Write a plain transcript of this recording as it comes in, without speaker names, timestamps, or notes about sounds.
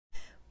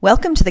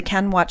Welcome to the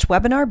CanWaCH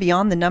webinar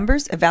Beyond the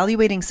Numbers,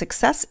 Evaluating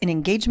Success in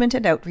Engagement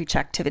and Outreach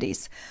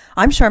Activities.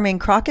 I'm Charmaine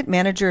Crockett,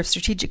 Manager of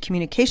Strategic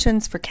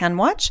Communications for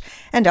CanWaCH,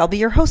 and I'll be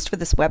your host for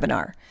this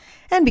webinar.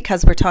 And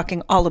because we're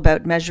talking all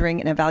about measuring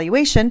and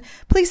evaluation,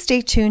 please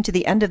stay tuned to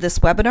the end of this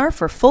webinar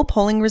for full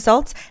polling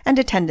results and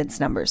attendance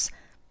numbers.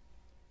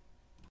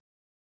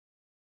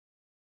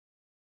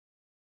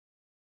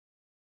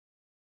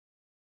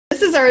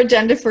 This is our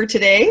agenda for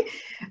today.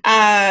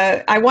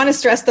 I want to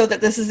stress, though, that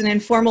this is an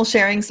informal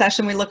sharing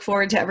session. We look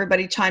forward to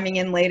everybody chiming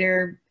in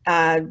later,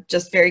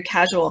 just very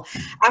casual.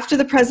 After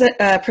the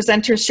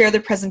presenters share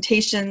their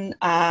presentation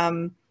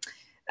and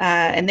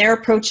their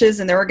approaches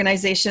and their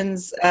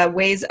organizations'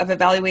 ways of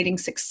evaluating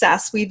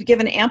success, we've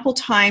given ample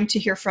time to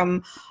hear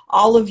from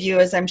all of you,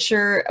 as I'm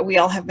sure we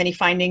all have many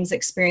findings,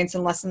 experiences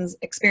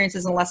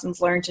and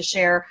lessons learned to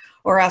share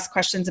or ask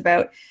questions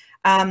about.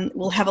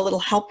 We'll have a little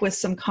help with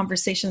some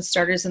conversation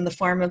starters in the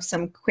form of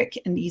some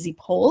quick and easy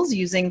polls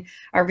using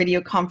our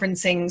video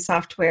conferencing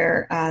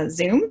software,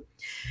 Zoom.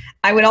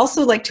 I would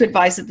also like to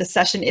advise that the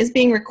session is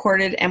being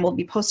recorded and will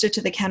be posted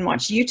to the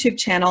CanWaCH YouTube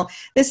channel.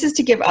 This is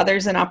to give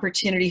others an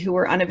opportunity who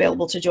were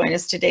unavailable to join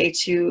us today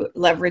to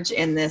leverage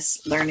in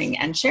this learning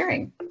and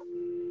sharing.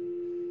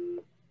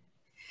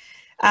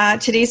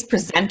 Today's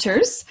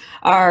presenters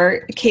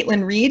are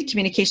Caitlin Reed,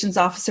 Communications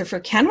Officer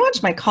for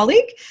CanWaCH, my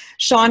colleague,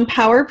 Sean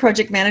Power,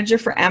 Project Manager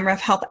for AmRef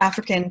Health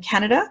Africa and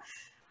Canada,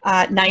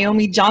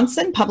 Naomi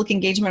Johnson, Public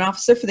Engagement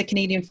Officer for the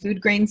Canadian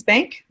Food Grains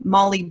Bank,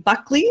 Molly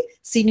Buckley,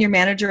 Senior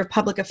Manager of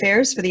Public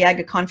Affairs for the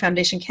Agacon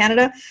Foundation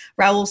Canada,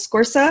 Raul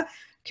Scorsa,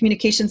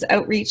 Communications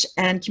Outreach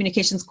and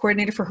Communications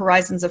Coordinator for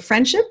Horizons of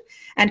Friendship,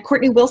 and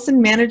Courtney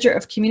Wilson, Manager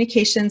of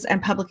Communications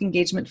and Public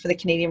Engagement for the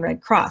Canadian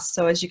Red Cross.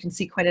 So as you can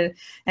see, quite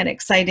an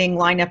exciting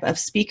lineup of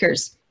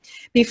speakers.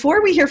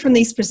 Before we hear from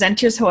these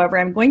presenters, however,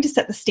 I'm going to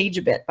set the stage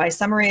a bit by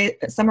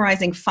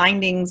summarizing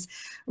findings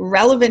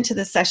relevant to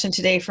this session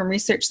today from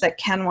research that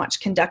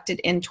CanWaCH conducted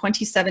in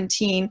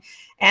 2017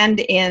 and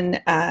in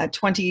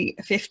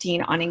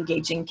 2015 on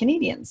engaging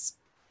Canadians.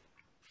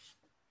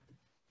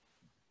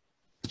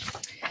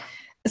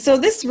 So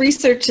this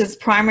research's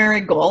primary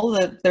goal,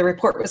 the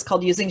report was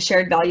called Using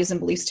Shared Values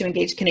and Beliefs to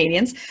Engage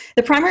Canadians.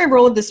 The primary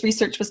role of this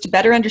research was to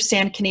better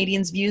understand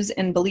Canadians' views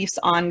and beliefs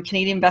on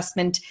Canadian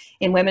investment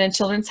in women and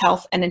children's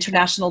health and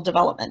international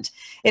development.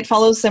 It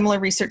follows similar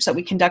research that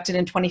we conducted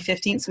in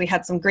 2015, so we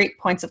had some great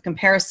points of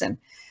comparison.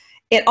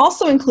 It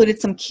also included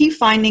some key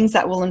findings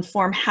that will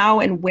inform how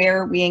and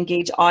where we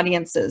engage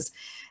audiences.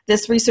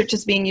 This research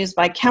is being used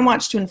by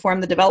CanWaCH to inform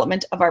the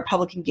development of our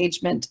public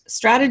engagement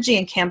strategy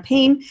and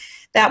campaign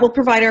that will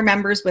provide our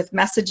members with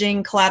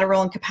messaging,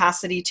 collateral, and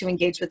capacity to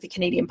engage with the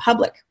Canadian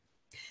public.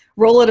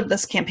 Rollout of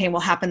this campaign will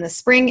happen this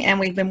spring, and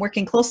we've been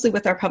working closely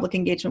with our Public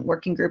Engagement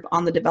Working Group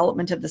on the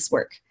development of this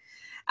work.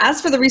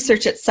 As for the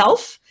research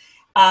itself,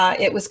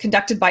 it was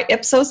conducted by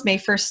Ipsos May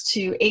 1st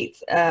to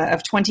 8th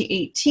of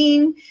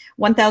 2018.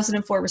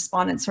 1,004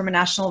 respondents from a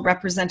national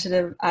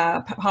representative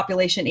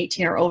population,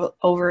 18 or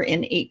over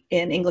in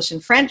English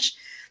and French.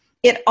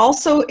 It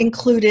also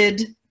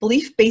included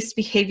belief-based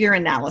behavior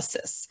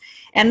analysis.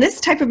 And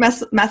this type of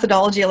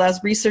methodology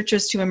allows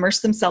researchers to immerse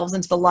themselves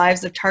into the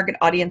lives of target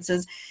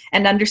audiences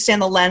and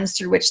understand the lens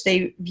through which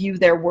they view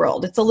their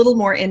world. It's a little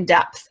more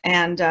in-depth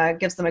and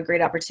gives them a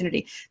great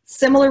opportunity.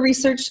 Similar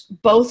research,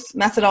 both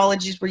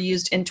methodologies were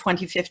used in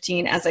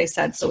 2015, as I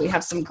said, so we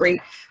have some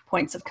great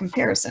points of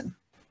comparison.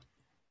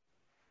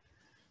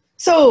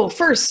 So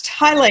first,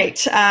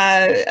 highlight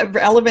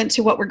relevant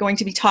to what we're going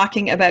to be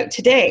talking about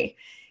today.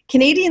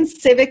 Canadian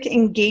civic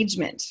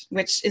engagement,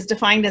 which is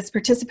defined as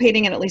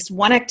participating in at least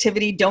one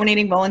activity,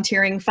 donating,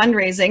 volunteering,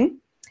 fundraising,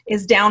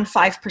 is down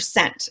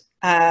 5%,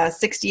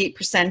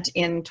 68%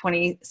 in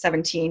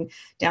 2017,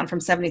 down from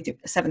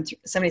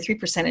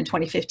 73% in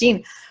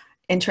 2015.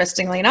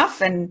 Interestingly enough,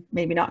 and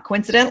maybe not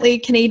coincidentally,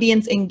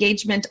 Canadians'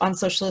 engagement on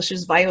social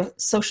issues via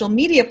social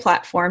media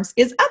platforms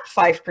is up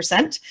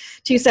 5%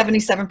 to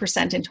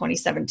 77% in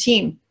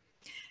 2017.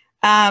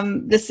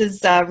 This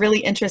is a really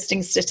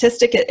interesting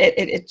statistic.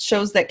 It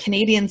shows that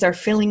Canadians are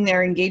filling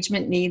their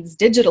engagement needs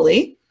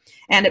digitally,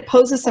 and it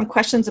poses some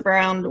questions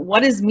around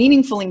what is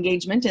meaningful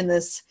engagement in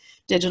this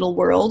digital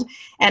world,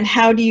 and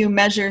how do you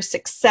measure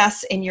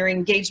success in your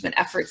engagement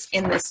efforts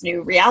in this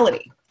new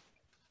reality.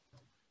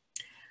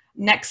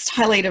 Next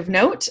highlight of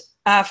note,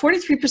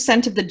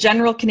 43% of the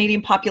general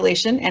Canadian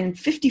population and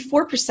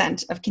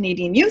 54% of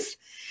Canadian youth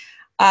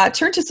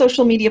turn to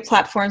social media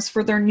platforms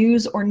for their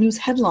news or news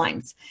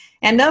headlines.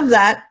 And of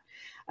that,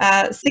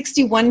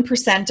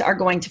 61% are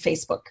going to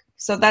Facebook.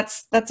 So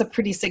that's a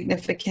pretty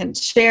significant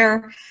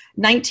share.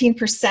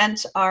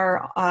 19%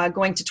 are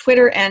going to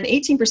Twitter and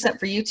 18%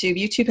 for YouTube.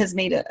 YouTube has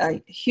made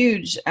a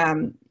huge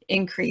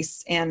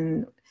increase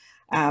in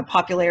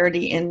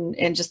popularity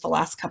in just the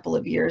last couple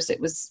of years. It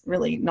was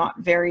really not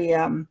very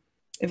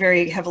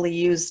heavily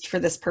used for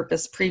this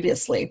purpose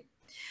previously.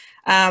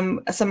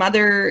 Some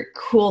other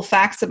cool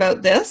facts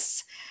about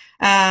this.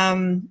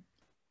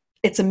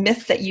 It's a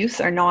myth that youth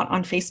are not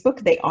on Facebook.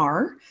 They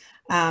are.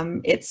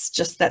 It's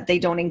just that they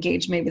don't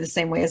engage maybe the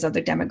same way as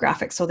other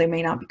demographics, so they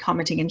may not be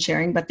commenting and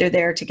sharing, but they're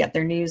there to get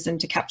their news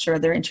and to capture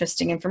other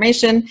interesting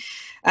information.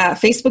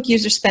 Facebook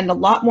users spend a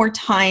lot more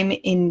time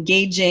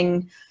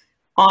engaging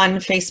on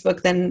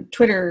Facebook than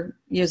Twitter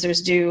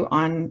users do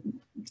on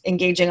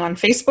engaging on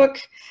Facebook.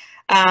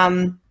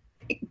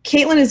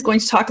 Caitlin is going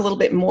to talk a little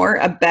bit more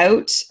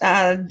about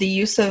the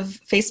use of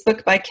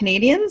Facebook by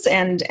Canadians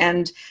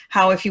and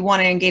how, if you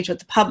want to engage with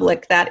the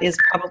public, that is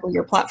probably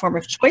your platform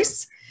of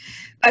choice.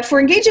 But for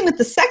engaging with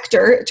the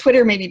sector,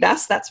 Twitter may be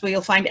best. That's where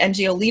you'll find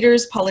NGO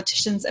leaders,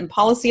 politicians, and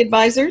policy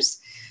advisors.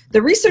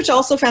 The research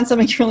also found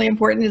something really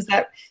important, is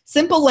that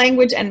simple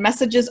language and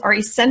messages are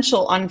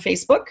essential on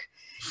Facebook,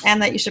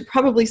 and that you should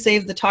probably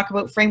save the talk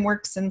about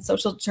frameworks and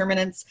social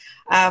determinants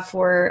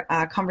for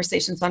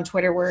conversations on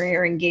Twitter where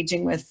you're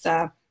engaging with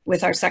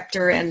our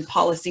sector and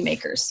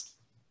policymakers.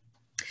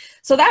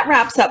 So that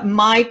wraps up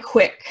my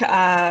quick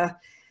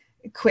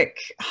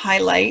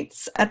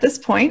highlights. At this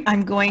point,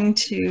 I'm going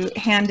to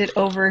hand it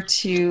over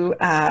to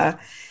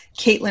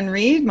Caitlin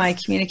Reed,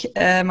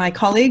 my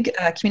colleague,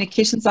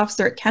 communications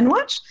officer at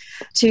CanWaCH,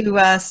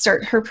 to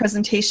start her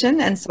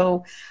presentation. And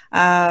so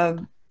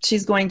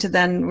she's going to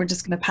then, we're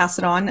just going to pass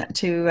it on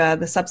to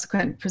the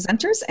subsequent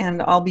presenters,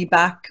 and I'll be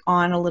back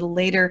on a little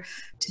later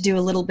to do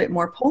a little bit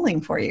more polling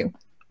for you.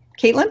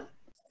 Caitlin?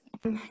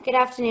 Good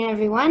afternoon,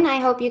 everyone. I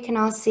hope you can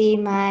all see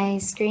my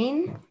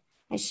screen.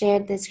 I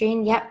shared the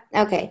screen. Yep.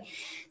 Okay.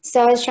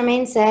 So as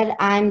Charmaine said,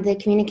 I'm the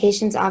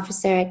communications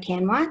officer at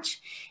CanWaCH,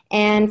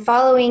 and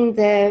following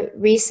the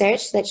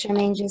research that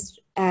Charmaine just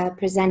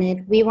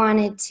presented, we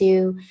wanted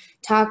to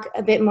talk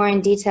a bit more in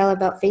detail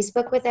about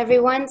Facebook with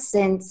everyone,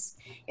 since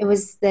it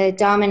was the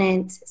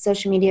dominant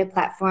social media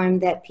platform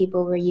that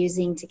people were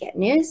using to get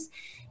news.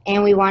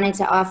 And we wanted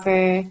to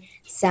offer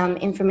some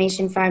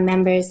information for our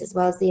members as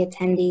well as the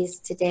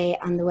attendees today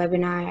on the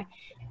webinar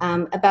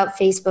about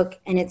Facebook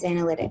and its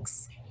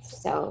analytics.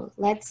 So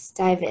let's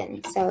dive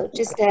in. So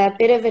just a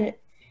bit of a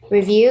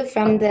review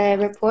from the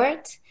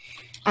report.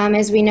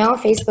 As we know,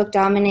 Facebook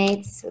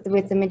dominates,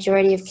 with the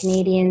majority of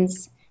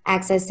Canadians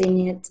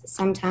accessing it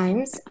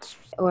sometimes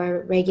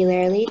or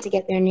regularly to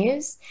get their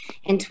news,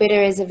 and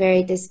Twitter is a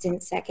very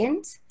distant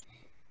second.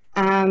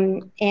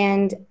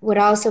 And what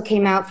also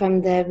came out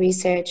from the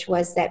research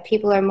was that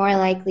people are more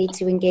likely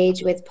to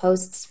engage with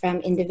posts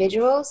from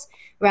individuals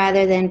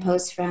rather than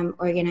posts from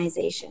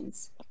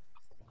organizations.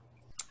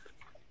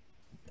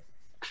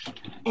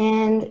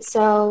 And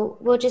so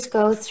we'll just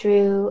go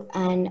through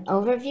an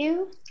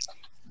overview.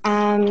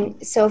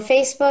 So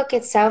Facebook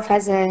itself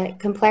has a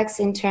complex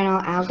internal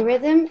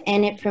algorithm,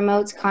 and it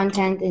promotes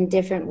content in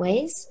different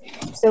ways.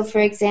 So for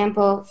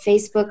example,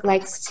 Facebook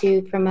likes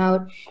to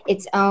promote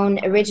its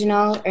own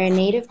original or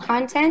native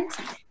content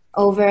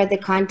over the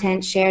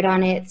content shared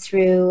on it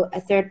through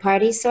a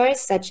third-party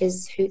source, such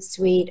as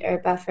Hootsuite or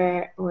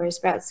Buffer or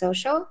Sprout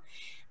Social.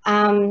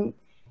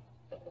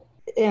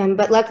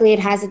 But luckily it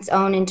has its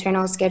own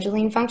internal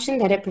scheduling function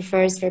that it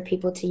prefers for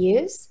people to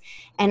use.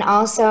 And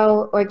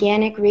also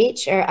organic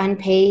reach or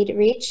unpaid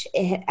reach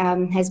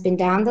has been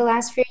down the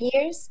last few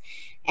years.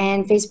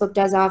 And Facebook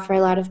does offer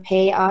a lot of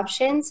pay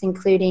options,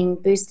 including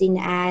boosting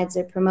ads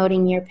or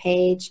promoting your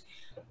page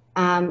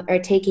or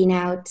taking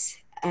out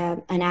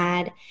an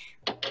ad.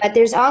 But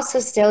there's also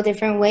still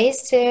different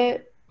ways to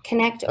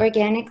connect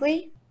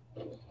organically.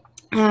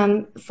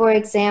 For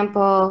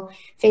example,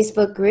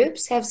 Facebook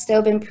groups have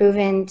still been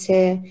proven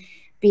to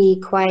be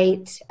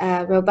quite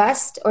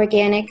robust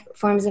organic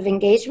forms of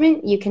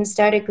engagement. You can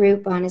start a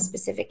group on a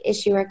specific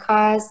issue or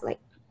cause, like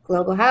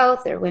global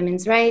health or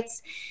women's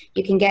rights.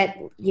 You can get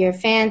your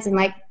fans and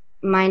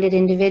like-minded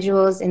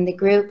individuals in the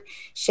group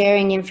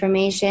sharing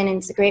information, and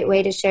it's a great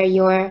way to share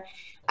your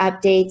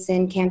updates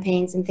and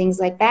campaigns and things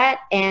like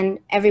that. And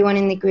everyone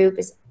in the group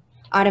is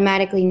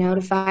automatically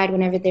notified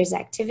whenever there's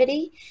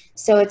activity.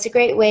 So it's a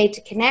great way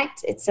to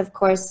connect. It's of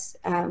course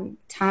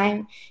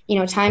time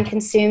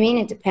consuming.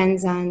 It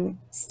depends on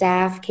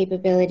staff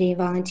capability,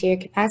 volunteer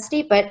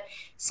capacity, but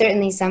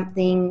certainly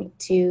something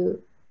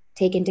to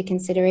take into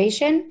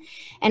consideration.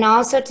 And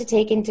also to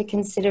take into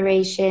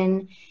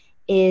consideration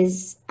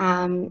is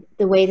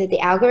the way that the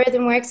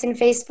algorithm works in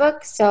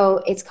Facebook.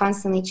 So it's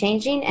constantly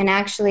changing. And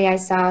actually I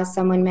saw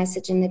someone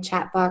message in the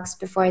chat box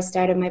before I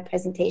started my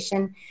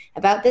presentation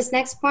about this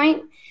next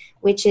point,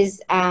 which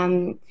is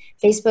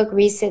Facebook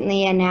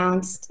recently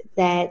announced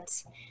that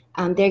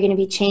they're going to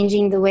be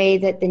changing the way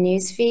that the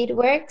newsfeed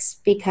works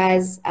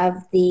because of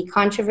the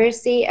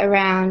controversy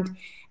around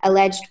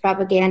alleged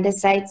propaganda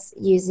sites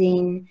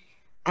using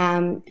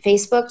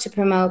Facebook to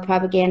promote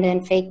propaganda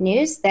and fake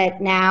news, that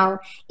now,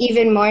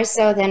 even more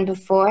so than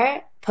before,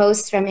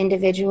 posts from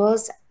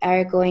individuals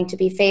are going to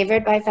be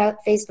favored by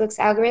Facebook's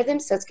algorithm.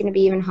 So it's going to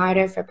be even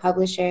harder for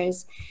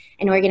publishers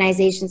and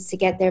organizations to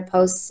get their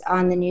posts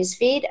on the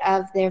newsfeed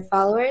of their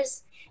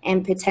followers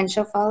and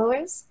potential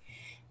followers.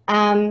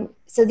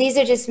 So these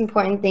are just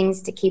important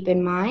things to keep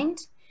in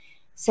mind.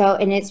 So,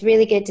 and it's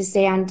really good to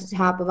stay on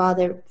top of all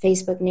the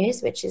Facebook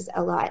news, which is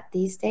a lot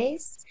these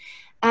days.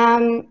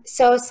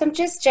 So some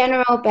just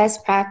general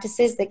best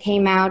practices that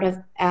came out of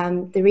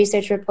the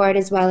research report,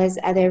 as well as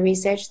other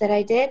research that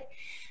I did.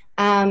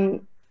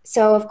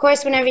 So of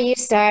course, whenever you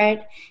should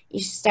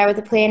start with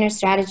a plan or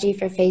strategy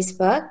for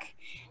Facebook.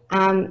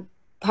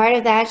 Part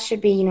of that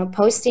should be,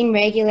 posting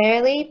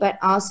regularly, but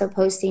also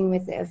posting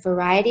with a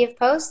variety of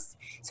posts.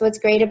 So what's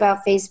great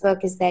about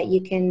Facebook is that you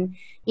can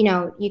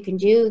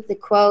do the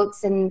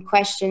quotes and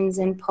questions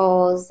and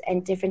polls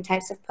and different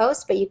types of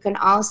posts, but you can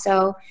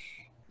also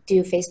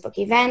do Facebook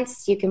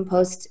events. You can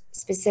post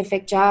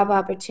specific job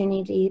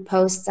opportunity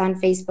posts on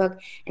Facebook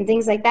and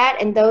things like that.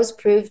 And those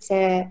prove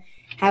to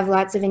have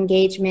lots of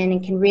engagement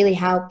and can really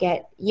help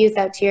get youth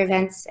out to your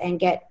events and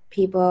get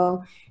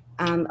people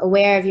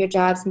aware of your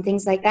jobs and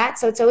things like that.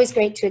 So it's always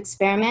great to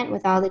experiment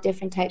with all the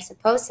different types of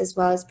posts, as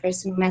well as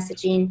personal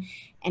messaging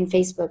and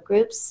Facebook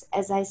groups,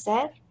 as I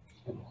said.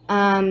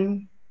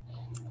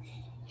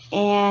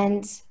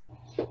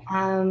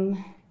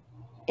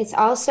 It's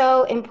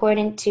also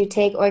important to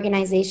take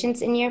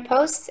organizations in your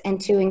posts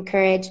and to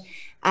encourage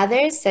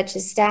others, such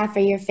as staff or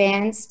your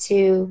fans,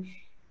 to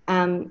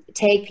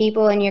tag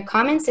people in your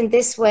comments. And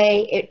this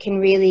way it can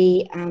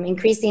really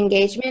increase the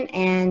engagement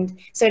and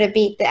sort of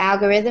beat the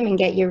algorithm and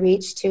get your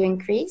reach to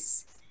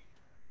increase.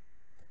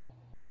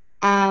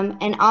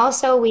 And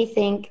also we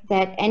think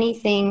that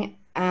anything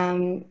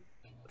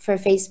for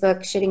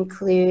Facebook should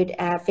include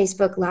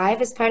Facebook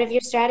Live as part of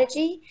your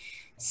strategy.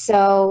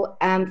 So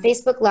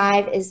Facebook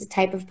Live is a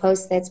type of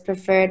post that's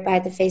preferred by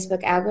the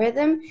Facebook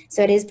algorithm.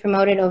 So it is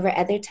promoted over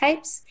other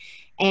types.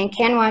 And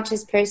CanWaCH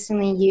has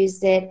personally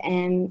used it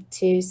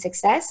to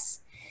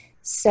success.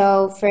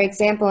 So for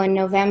example, in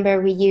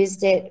November, we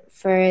used it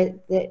for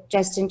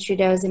Justin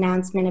Trudeau's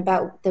announcement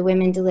about the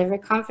Women Deliver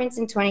Conference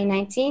in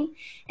 2019.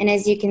 And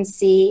as you can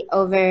see,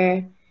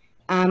 over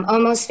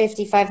almost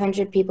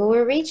 5,500 people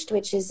were reached,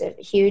 which is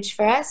huge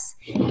for us.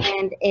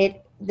 And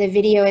the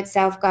video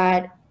itself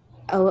got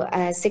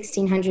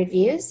 1,600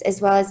 views,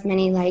 as well as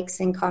many likes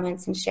and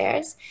comments and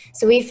shares.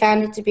 So we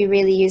found it to be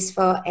really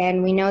useful,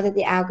 and we know that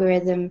the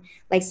algorithm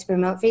likes to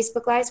promote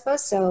Facebook Live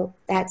posts, so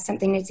that's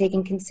something to take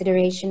in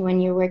consideration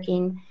when you're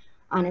working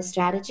on a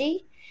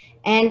strategy.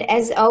 And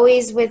as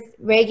always with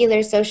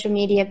regular social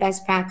media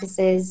best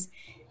practices,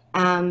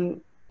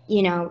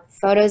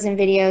 photos and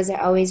videos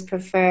are always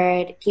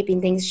preferred, keeping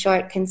things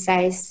short,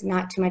 concise,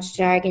 not too much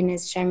jargon,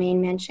 as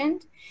Charmaine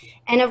mentioned.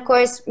 And of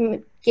course,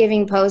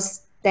 giving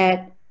posts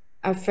that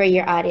are for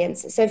your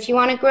audience. So if you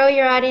want to grow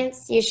your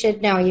audience, you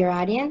should know your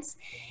audience.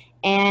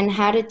 And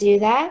how to do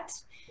that?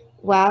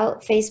 Well,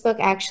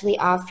 Facebook actually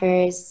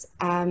offers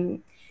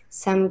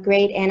some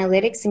great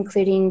analytics,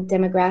 including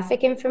demographic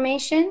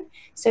information.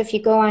 So if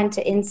you go on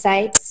to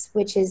Insights,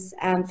 which is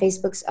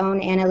Facebook's own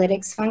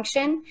analytics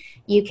function,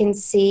 you can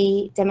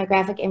see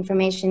demographic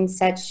information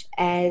such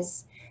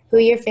as who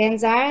your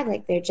fans are,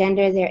 like their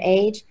gender, their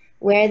age,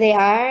 where they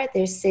are,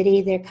 their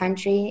city, their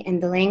country,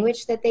 and the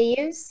language that they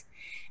use.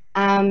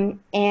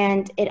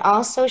 And it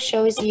also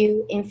shows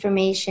you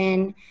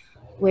information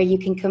where you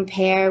can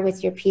compare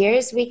with your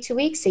peers week to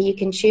week. So you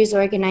can choose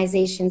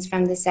organizations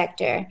from the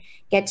sector,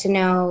 get to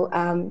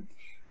know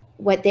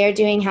what they're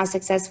doing, how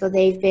successful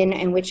they've been,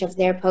 and which of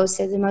their posts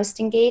are the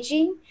most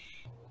engaging.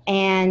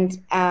 And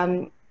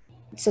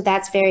so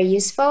that's very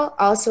useful.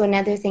 Also,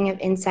 another thing of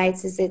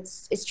Insights is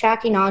it's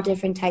tracking all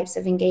different types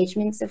of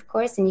engagements, of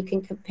course, and you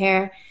can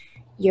compare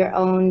your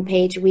own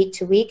page week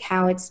to week,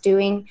 how it's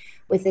doing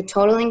with the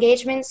total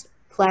engagements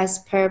plus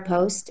per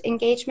post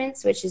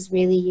engagements, which is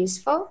really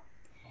useful.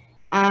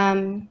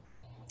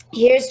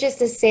 Here's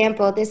just a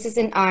sample. This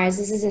isn't ours.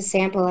 This is a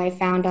sample I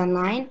found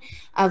online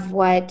of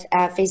what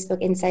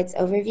Facebook Insights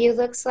overview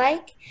looks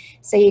like.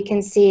 So you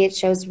can see it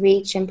shows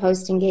reach and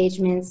post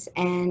engagements,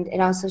 and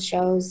it also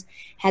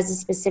has a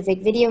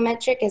specific video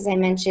metric. As I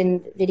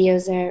mentioned,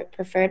 videos are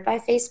preferred by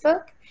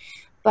Facebook.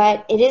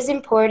 But it is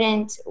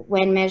important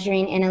when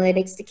measuring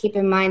analytics to keep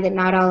in mind that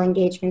not all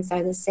engagements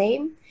are the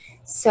same.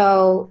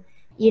 So,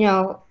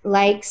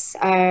 likes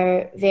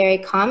are very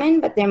common,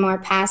 but they're more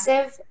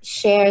passive.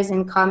 Shares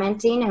and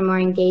commenting are more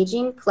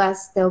engaging,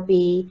 plus they'll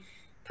be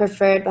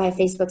preferred by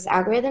Facebook's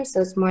algorithm,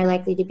 so it's more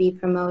likely to be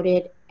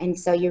promoted, and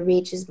so your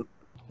reach is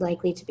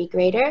likely to be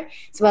greater,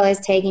 as well as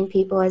tagging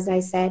people, as I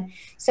said.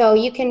 So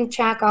you can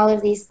track all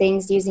of these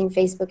things using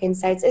Facebook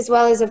Insights, as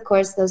well as, of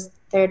course, those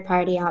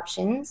third-party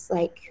options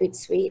like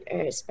Hootsuite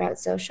or Sprout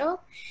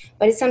Social.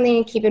 But it's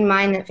something to keep in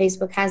mind that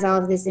Facebook has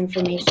all of this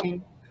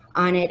information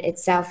on it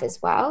itself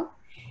as well.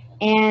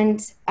 And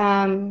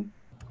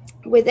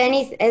with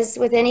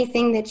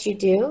anything that you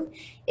do,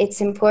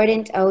 it's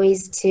important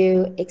always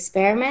to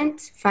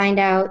experiment, find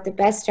out the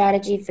best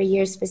strategy for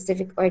your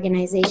specific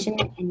organization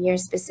and your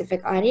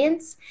specific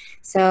audience.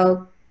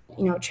 So,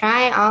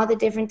 try all the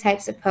different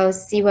types of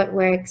posts, see what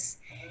works,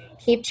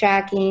 keep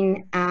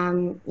tracking,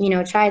 you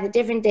know, try the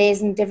different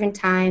days and different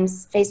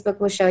times. Facebook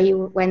will show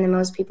you when the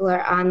most people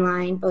are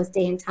online, both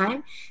day and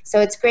time.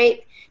 So it's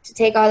great to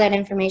take all that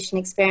information,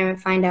 experiment,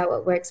 find out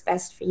what works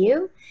best for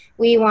you.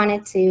 We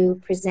wanted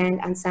to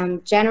present on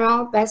some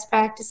general best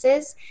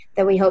practices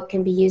that we hope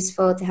can be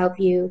useful to help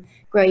you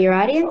grow your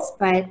audience,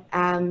 but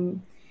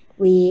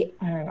we,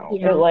 I don't know. you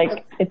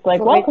know, It's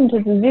like welcome to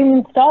the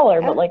Zoom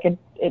installer, but like it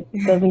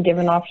doesn't give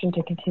an option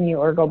to continue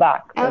or go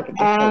back. Like it just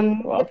says,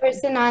 the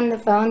person on the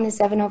phone, the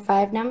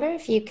 705 number,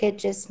 if you could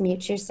just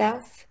mute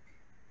yourself.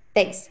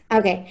 Thanks.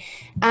 Okay.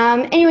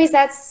 Anyways,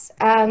 that's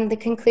the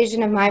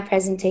conclusion of my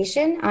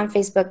presentation on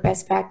Facebook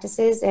best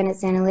practices and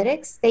its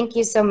analytics. Thank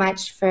you so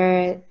much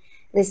for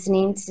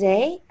listening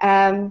today.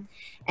 And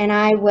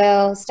I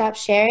will stop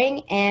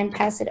sharing and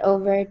pass it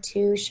over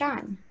to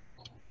Sean.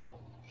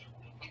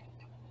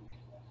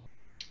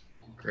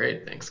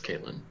 Great, thanks,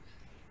 Caitlin.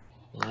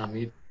 Allow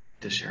me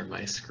to share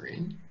my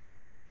screen.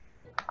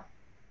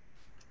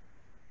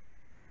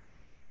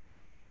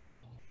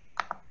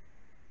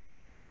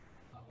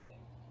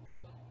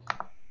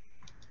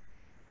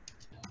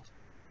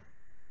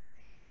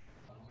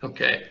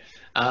 Okay,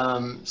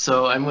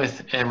 so I'm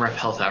with AMREF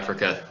Health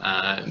Africa,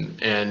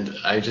 and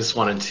I just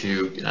wanted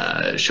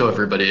to show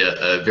everybody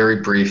a very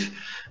brief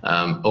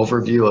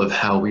overview of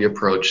how we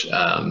approach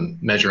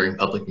measuring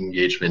public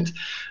engagement.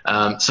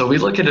 So we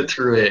look at it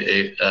through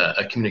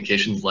a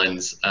communications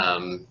lens.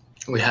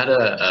 We had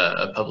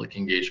a public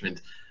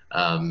engagement,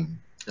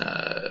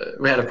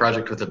 we had a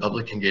project with a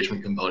public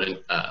engagement component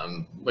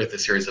with a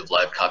series of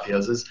live coffee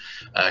houses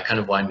kind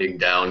of winding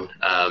down,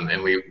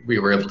 and we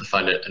were able to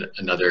find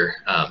another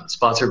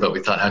sponsor, but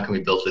we thought, how can we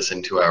build this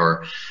into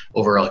our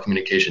overall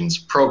communications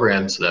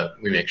program so that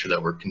we make sure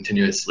that we're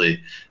continuously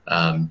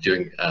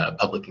doing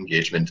public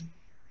engagement.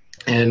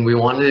 And we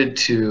wanted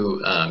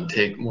to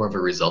take more of a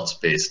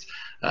results-based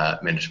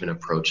management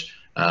approach.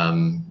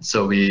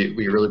 So we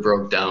really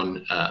broke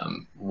down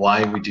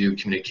why we do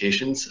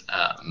communications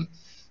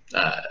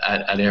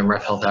at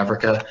AMREF Health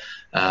Africa,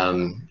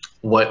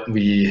 what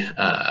we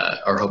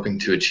are hoping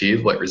to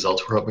achieve, what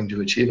results we're hoping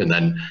to achieve, and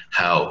then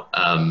how.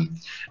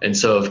 And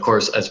so, of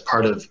course, as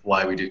part of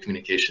why we do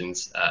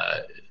communications,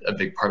 a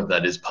big part of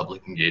that is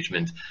public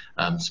engagement,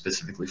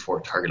 specifically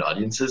for target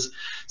audiences.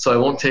 So I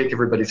won't take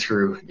everybody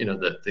through, you know,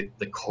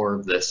 the core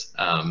of this,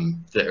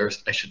 or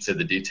I should say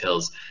the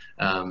details.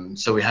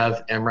 So we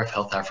have AMREF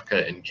Health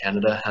Africa in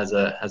Canada has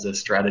a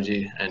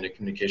strategy and a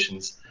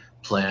communications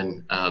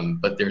plan,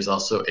 but there's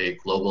also a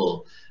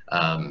global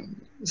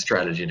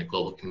strategy and a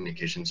global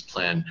communications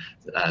plan.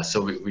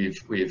 So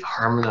we've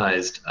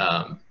harmonized,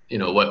 you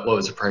know, what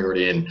was a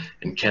priority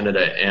in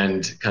Canada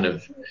and kind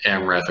of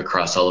AMREF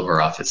across all of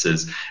our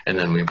offices, and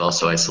then we've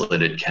also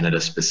isolated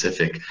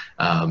Canada-specific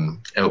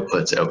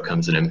outputs,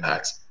 outcomes, and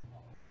impacts.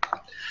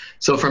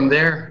 So from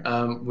there,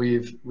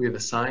 we've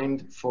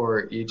assigned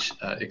for each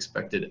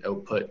expected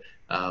output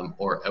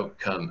or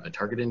outcome a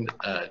target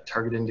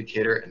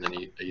indicator and then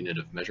a unit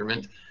of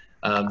measurement.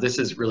 This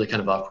is really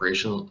kind of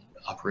operational.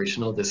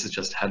 This is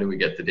just how do we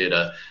get the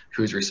data,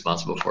 who's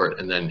responsible for it,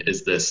 and then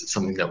is this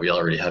something that we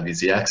already have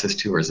easy access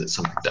to, or is it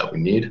something that we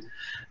need?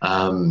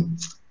 On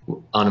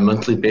a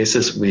monthly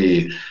basis,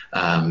 we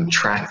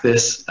track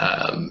this.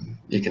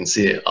 You can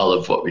see all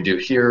of what we do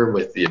here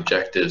with the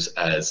objectives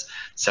as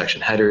section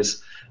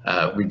headers.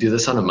 We do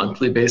this on a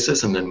monthly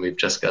basis, and then we've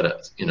just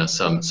got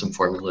some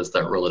formulas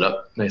that roll it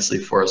up nicely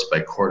for us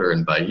by quarter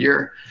and by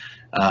year.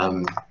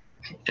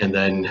 And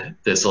then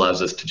this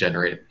allows us to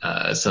generate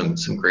some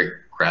great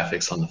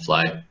graphics on the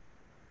fly.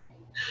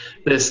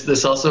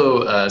 This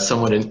also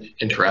somewhat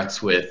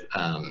interacts with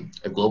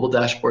a global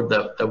dashboard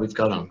that we've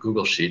got on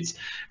Google Sheets,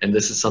 and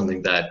this is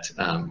something that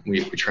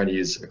we try to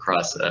use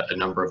across a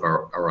number of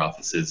our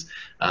offices.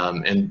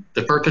 And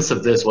the purpose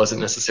of this wasn't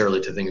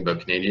necessarily to think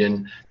about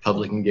Canadian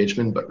public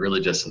engagement, but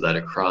really just so that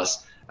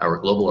across our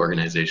global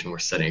organization, we're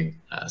setting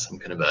some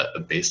kind of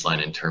a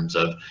baseline in terms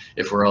of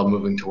if we're all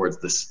moving towards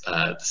this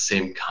the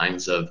same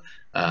kinds of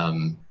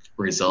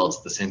results,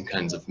 the same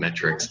kinds of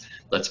metrics,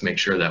 let's make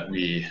sure that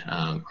we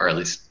are at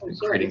least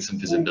creating some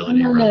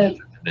visibility around the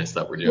effectiveness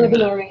that we're doing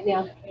that. Right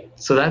now.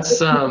 So that's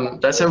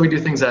how we do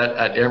things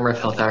at AMREF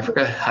Health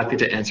Africa. Happy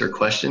to answer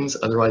questions.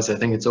 Otherwise, I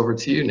think it's over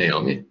to you,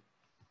 Naomi.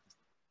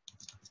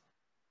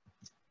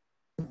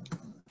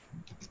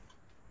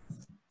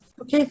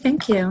 Okay,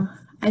 thank you.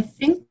 I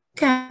think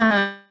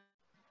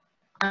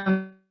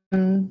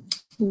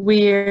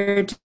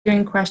we're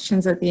doing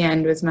questions at the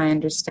end, was my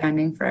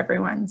understanding for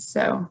everyone.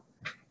 So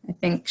I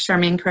think,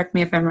 Charmaine, correct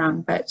me if I'm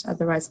wrong, but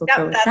otherwise we'll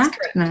go with that.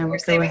 Correct. And I will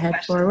go ahead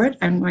questions. Forward.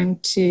 I'm going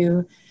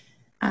to,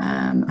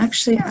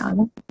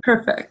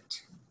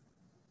 perfect.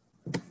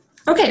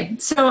 Okay,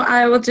 so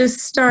I will just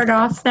start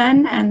off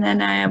then, and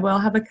then I will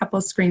have a couple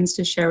screens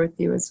to share with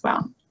you as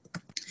well.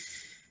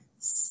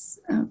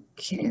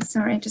 Okay,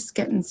 sorry, just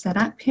getting set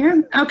up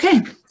here.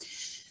 Okay.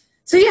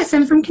 So yes,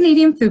 I'm from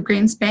Canadian Food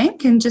Grains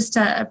Bank, and just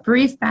a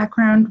brief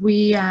background,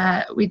 we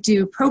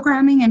do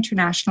programming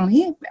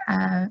internationally.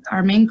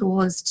 Our main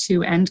goal is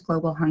to end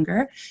global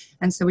hunger,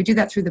 and so we do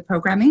that through the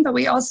programming, but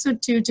we also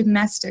do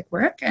domestic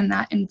work, and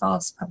that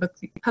involves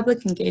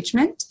public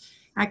engagement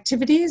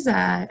activities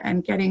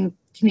and getting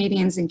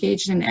Canadians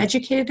engaged and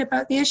educated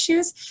about the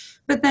issues,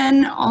 but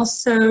then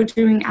also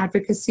doing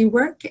advocacy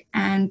work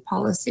and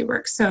policy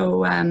work,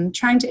 so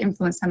trying to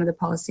influence some of the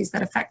policies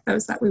that affect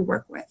those that we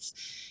work with.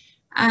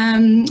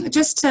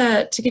 Just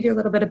to give you a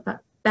little bit of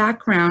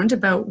background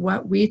about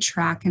what we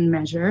track and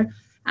measure,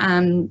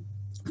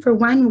 for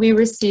one, we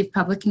receive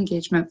public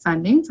engagement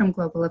funding from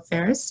Global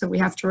Affairs, so we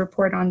have to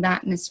report on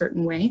that in a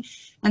certain way.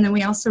 And then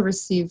we also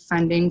receive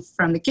funding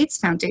from the Gates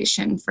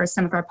Foundation for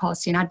some of our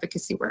policy and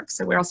advocacy work,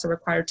 so we're also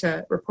required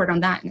to report on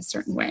that in a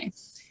certain way.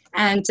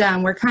 And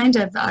I'm going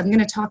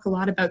to talk a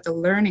lot about the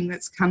learning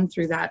that's come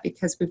through that,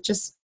 because we've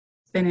just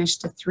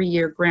finished a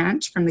 3-year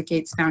grant from the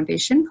Gates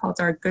Foundation called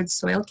our Good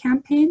Soil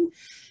Campaign.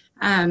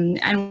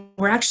 And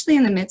we're actually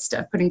in the midst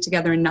of putting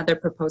together another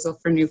proposal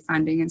for new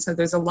funding. And so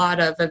there's a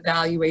lot of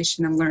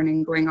evaluation and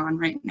learning going on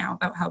right now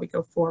about how we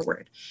go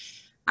forward.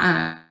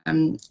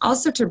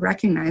 Also to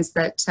recognize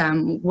that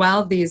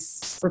while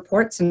these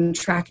reports and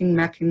tracking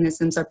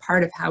mechanisms are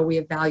part of how we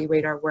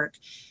evaluate our work,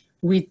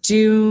 we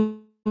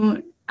do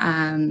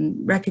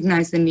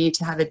recognize the need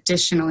to have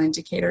additional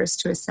indicators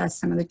to assess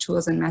some of the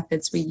tools and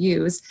methods we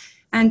use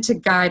and to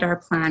guide our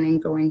planning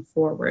going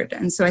forward.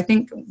 And so I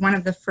think one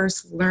of the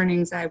first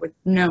learnings I would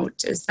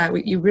note is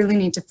that you really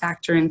need to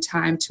factor in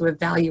time to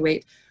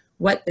evaluate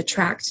what the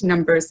tracked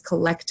numbers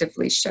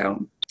collectively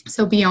show.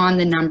 So beyond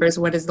the numbers,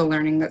 what is the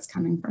learning that's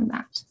coming from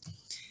that?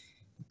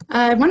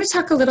 I want to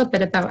talk a little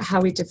bit about how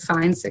we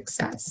define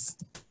success.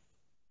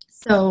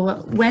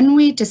 So when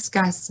we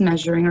discuss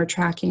measuring or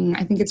tracking,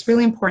 I think it's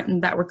really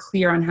important that we're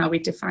clear on how we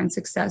define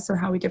success or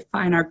how we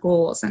define our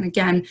goals. And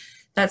again,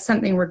 that's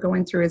something we're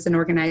going through as an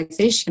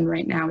organization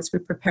right now as we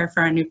prepare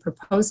for our new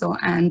proposal.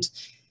 And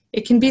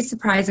it can be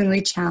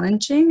surprisingly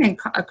challenging and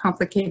a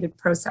complicated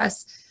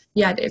process,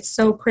 yet it's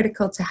so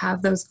critical to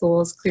have those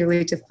goals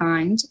clearly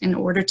defined in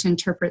order to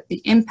interpret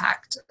the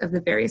impact of the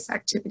various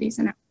activities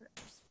and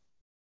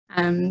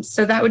efforts.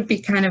 So that would be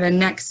kind of a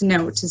next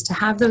note, is to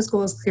have those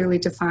goals clearly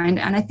defined.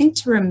 And I think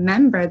to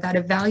remember that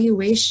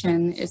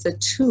evaluation is a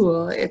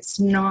tool, it's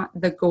not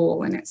the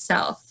goal in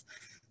itself.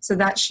 So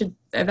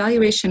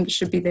evaluation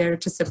should be there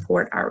to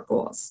support our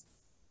goals.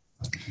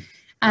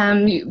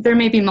 There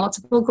may be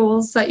multiple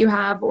goals that you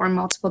have or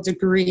multiple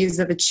degrees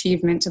of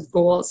achievement of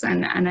goals.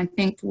 And I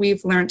think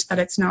we've learned that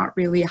it's not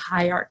really a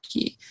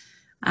hierarchy.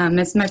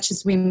 As much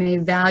as we may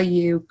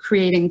value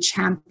creating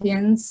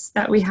champions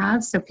that we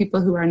have, so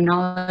people who are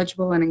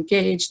knowledgeable and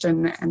engaged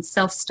and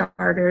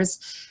self-starters,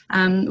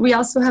 we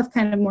also have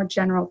kind of more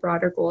general,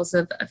 broader goals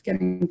of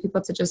getting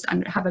people to just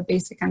have a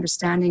basic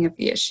understanding of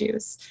the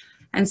issues.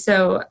 And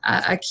so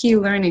a key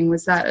learning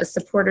was that a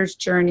supporter's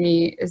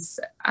journey is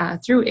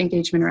through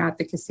engagement or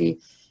advocacy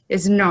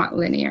is not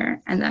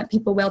linear, and that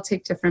people will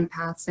take different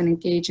paths and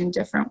engage in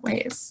different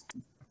ways.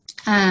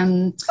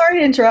 Sorry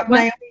to interrupt,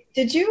 Naomi.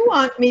 Did you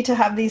want me to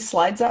have these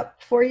slides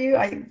up for you?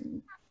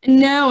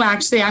 No,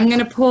 actually, I'm going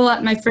to pull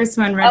up my first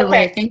one right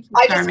away. Thank you,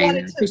 I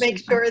Charmaine. just wanted to make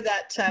sure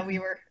that we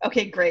were,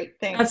 okay, great,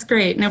 thanks. That's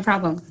great, no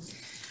problem.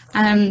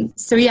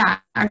 So yeah,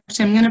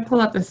 actually I'm going to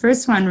pull up the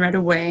first one right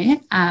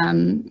away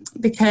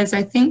because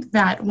I think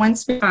that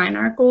once we define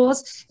our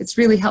goals, it's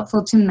really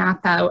helpful to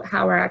map out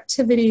how our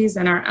activities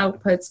and our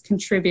outputs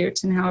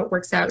contribute and how it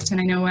works out. And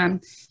I know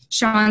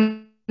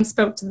Sean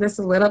spoke to this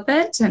a little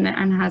bit and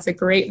has a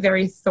great,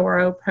 very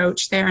thorough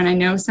approach there. And I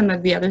know some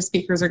of the other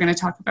speakers are going to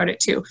talk about it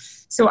too.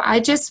 So I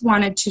just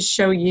wanted to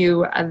show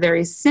you a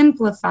very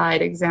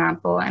simplified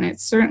example, and it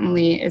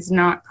certainly is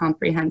not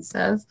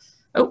comprehensive.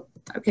 Oh,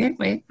 okay,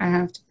 wait, I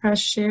have to press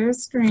share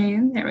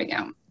screen. There we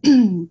go.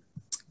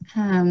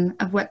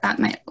 Of what that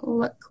might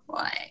look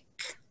like.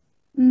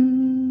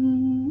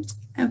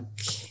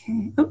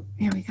 Okay, oh,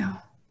 here we go.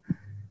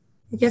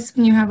 I guess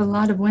when you have a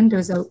lot of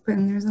windows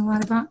open, there's a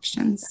lot of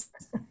options.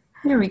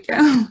 There we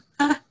go.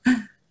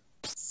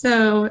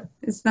 So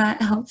is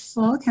that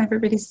helpful? Can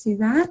everybody see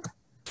that?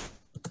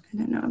 I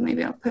don't know,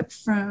 maybe I'll put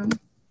from,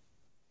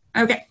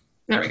 okay,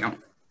 there we go.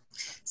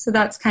 So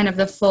that's kind of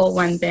the full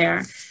one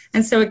there.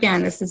 And so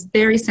again, this is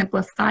very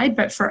simplified,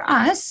 but for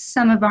us,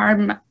 some of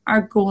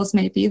our goals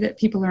may be that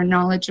people are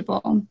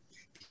knowledgeable,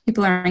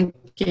 people are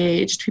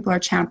engaged, people are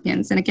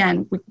champions. And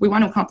again, we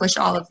want to accomplish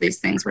all of these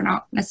things. We're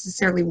not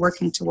necessarily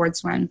working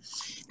towards one.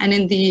 And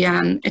in the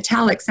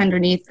italics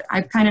underneath,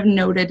 I've kind of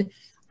noted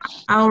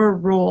our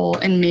role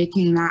in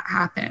making that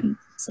happen.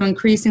 So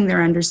increasing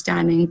their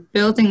understanding,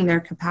 building their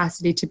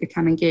capacity to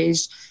become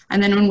engaged.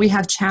 And then when we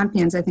have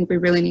champions, I think we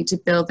really need to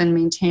build and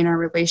maintain our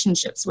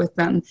relationships with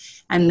them.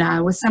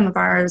 And with some of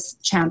our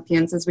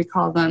champions, as we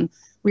call them,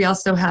 we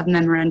also have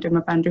memorandum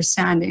of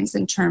understandings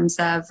in terms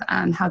of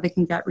how they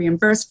can get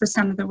reimbursed for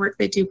some of the work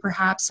they do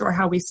perhaps, or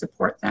how we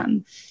support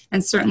them.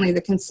 And certainly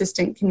the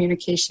consistent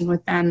communication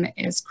with them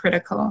is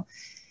critical.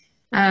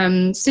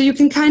 So you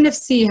can kind of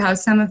see how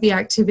some of the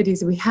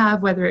activities we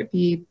have, whether it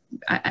be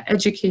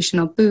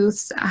educational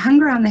booths,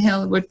 Hunger on the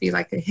Hill would be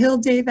like a hill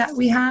day that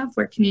we have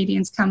where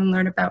Canadians come and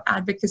learn about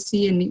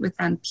advocacy and meet with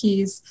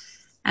MPs,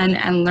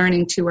 and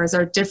learning tours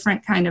are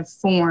different kind of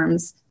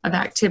forms of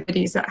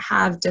activities that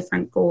have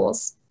different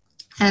goals.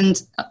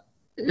 And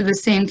the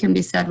same can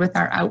be said with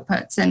our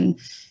outputs. And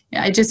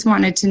I just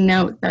wanted to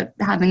note that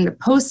having the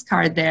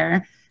postcard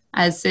there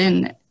as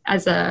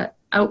a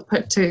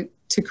output to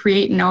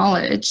create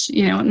knowledge,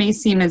 you know, it may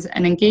seem as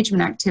an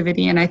engagement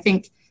activity, and I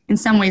think in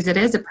some ways it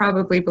is. It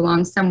probably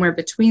belongs somewhere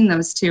between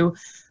those two.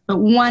 But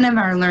one of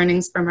our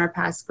learnings from our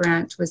past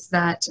grant was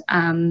that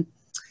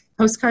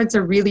postcards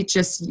are really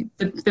just,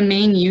 the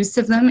main use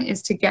of them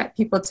is to get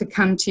people to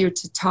come to you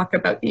to talk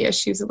about the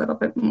issues a little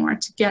bit more,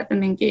 to get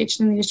them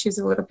engaged in the issues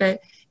a little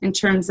bit in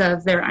terms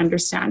of their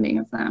understanding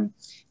of them.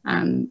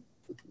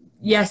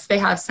 Yes, they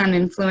have some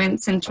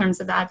influence in terms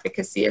of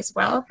advocacy as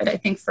well, but I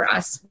think for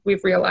us,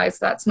 we've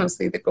realized that's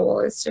mostly the goal,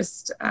 is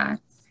just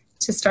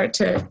to start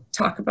to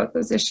talk about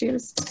those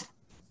issues.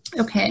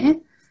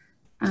 Okay,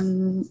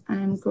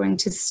 I'm going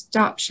to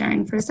stop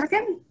sharing for a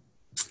second.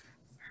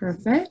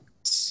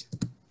 Perfect.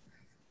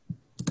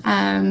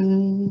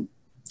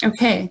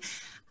 Okay,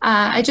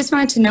 I just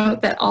wanted to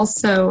note that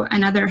also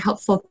another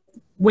helpful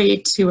way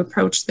to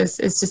approach this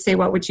is to say,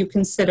 what would you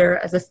consider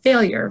as a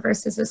failure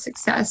versus a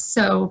success?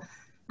 So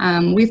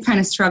we've kind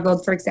of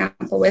struggled, for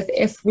example, with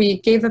if we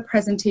gave a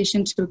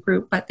presentation to a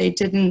group, but they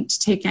didn't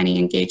take any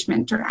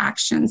engagement or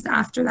actions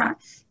after that,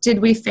 did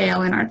we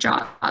fail in our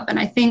job? And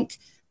I think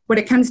what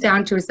it comes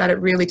down to is that it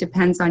really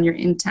depends on your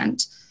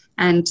intent.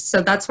 And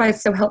so that's why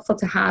it's so helpful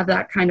to have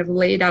that kind of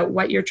laid out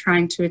what you're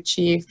trying to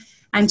achieve,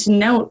 and to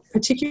note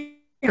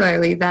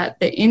particularly that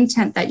the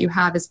intent that you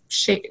have is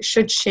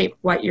should shape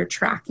what you're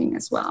tracking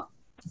as well.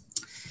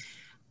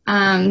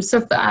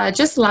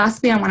 Just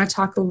lastly, I want to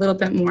talk a little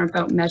bit more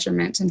about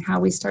measurement and how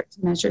we start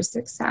to measure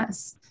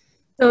success.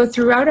 So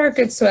throughout our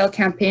Good Soil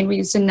campaign, we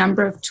used a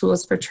number of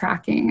tools for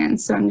tracking. And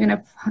so I'm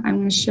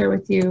gonna share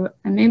with you,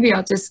 and maybe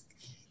I'll just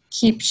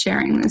keep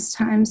sharing this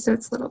time so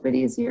it's a little bit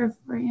easier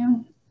for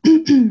you.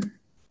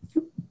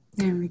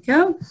 There we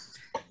go.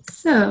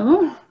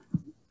 So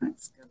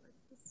let's go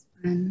with this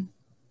one.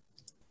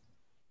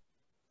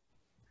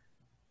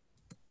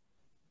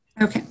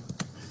 Okay.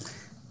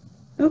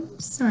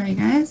 Oops, sorry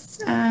guys.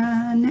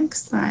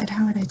 Next slide.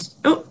 How would I do?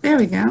 Oh, there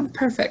we go.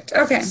 Perfect.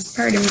 Okay,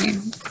 pardon me.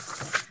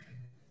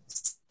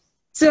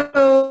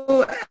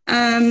 So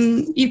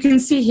you can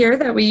see here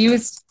that we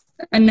used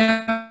a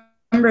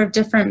number of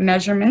different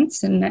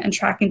measurements and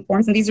tracking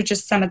forms, and these are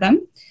just some of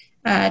them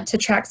to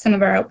track some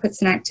of our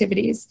outputs and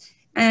activities.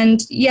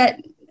 And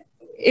yet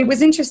it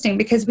was interesting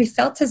because we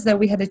felt as though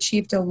we had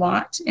achieved a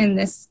lot in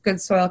this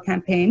Good Soil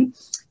campaign,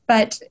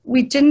 but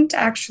we didn't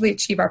actually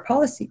achieve our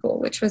policy goal,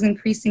 which was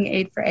increasing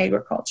aid for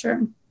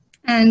agriculture.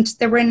 And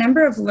there were a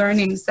number of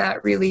learnings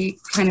that really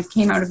kind of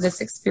came out of this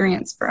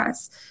experience for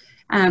us.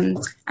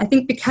 I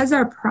think because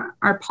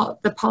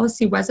the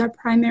policy was our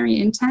primary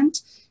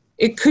intent,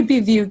 it could be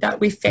viewed that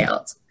we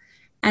failed.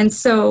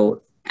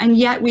 And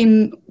yet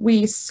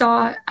we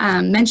saw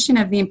mention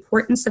of the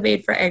importance of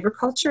aid for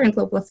agriculture and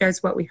global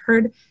affairs, what we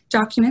heard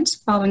document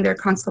following their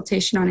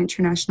consultation on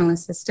international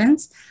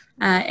assistance.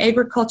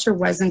 Agriculture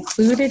was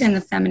included in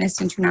the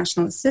Feminist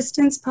International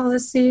Assistance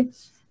Policy.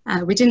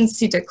 We didn't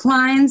see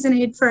declines in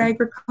aid for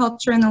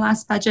agriculture in the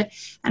last budget.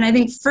 And I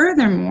think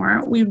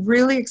furthermore, we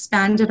really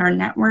expanded our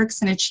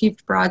networks and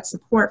achieved broad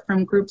support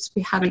from groups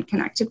we haven't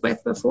connected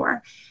with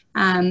before.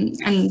 And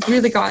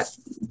really got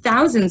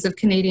thousands of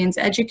Canadians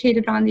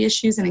educated on the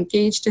issues and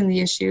engaged in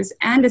the issues,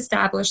 and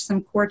established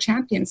some core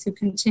champions who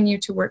continue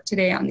to work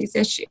today on these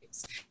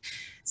issues.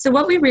 So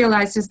what we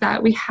realized is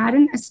that we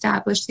hadn't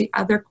established the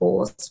other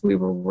goals we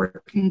were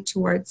working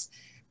towards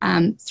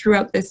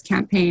throughout this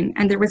campaign.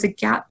 And there was a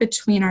gap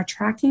between our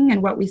tracking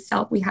and what we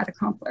felt we had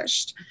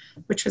accomplished,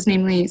 which was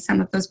namely some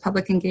of those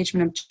public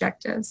engagement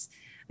objectives.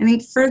 I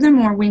think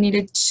furthermore, we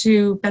needed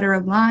to better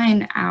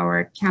align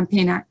our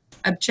campaign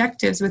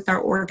objectives with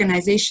our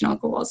organizational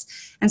goals.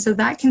 And so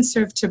that can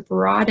serve to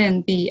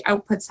broaden the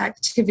outputs,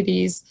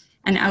 activities,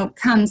 and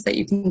outcomes that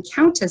you can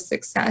count as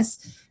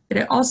success, but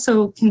it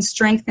also can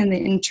strengthen the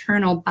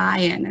internal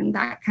buy-in and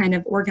that kind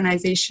of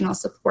organizational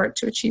support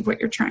to achieve what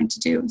you're trying to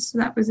do. So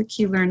that was a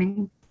key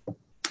learning.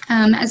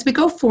 As we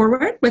go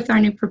forward with our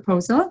new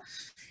proposal,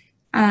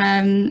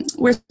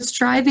 we're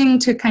striving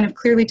to kind of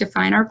clearly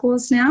define our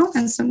goals now.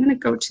 And so I'm going to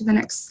go to the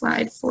next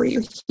slide for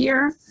you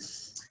here.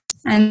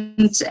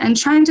 And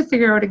trying to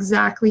figure out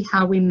exactly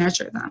how we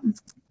measure them.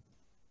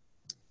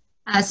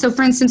 So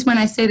for instance, when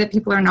I say that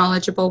people are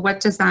knowledgeable, what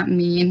does that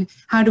mean?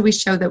 How do we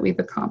show that we've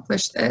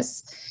accomplished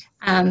this?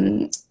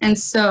 And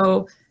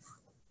so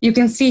you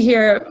can see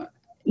here,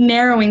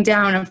 narrowing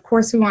down, of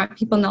course, we want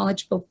people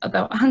knowledgeable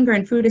about hunger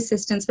and food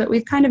assistance, but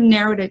we've kind of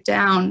narrowed it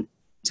down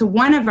to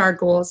one of our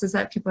goals is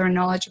that people are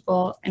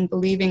knowledgeable and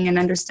believing and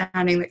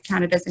understanding that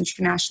Canada's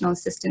international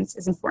assistance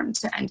is important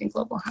to ending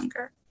global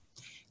hunger.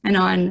 And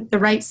on the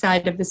right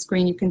side of the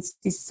screen, you can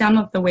see some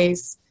of the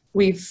ways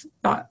we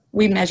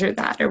measure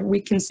that, or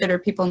we consider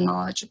people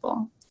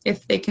knowledgeable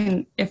if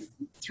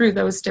through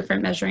those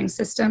different measuring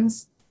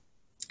systems.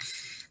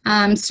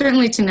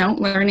 Certainly to note,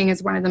 learning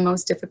is one of the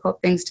most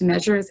difficult things to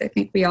measure, as I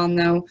think we all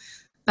know,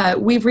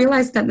 but we've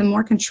realized that the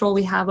more control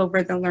we have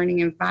over the learning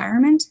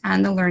environment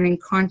and the learning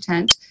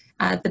content,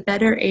 the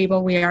better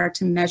able we are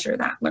to measure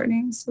that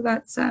learning. So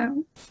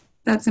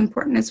that's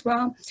important as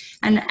well.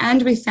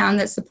 And we found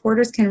that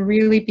supporters can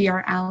really be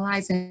our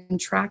allies in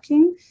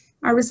tracking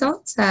our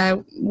results.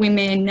 We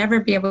may never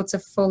be able to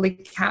fully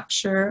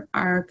capture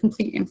our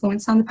complete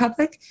influence on the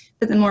public,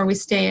 but the more we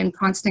stay in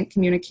constant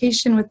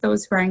communication with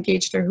those who are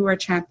engaged or who are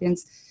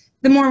champions,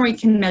 the more we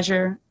can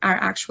measure our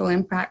actual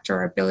impact or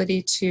our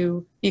ability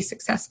to be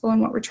successful in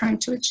what we're trying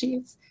to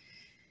achieve.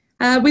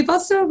 We've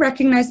also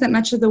recognized that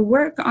much of the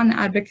work on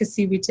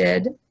advocacy we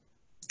did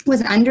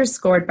was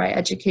underscored by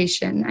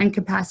education and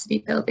capacity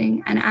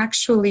building, and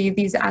actually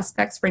these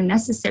aspects were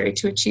necessary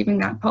to achieving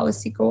that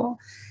policy goal.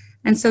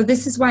 And so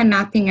this is why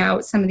mapping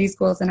out some of these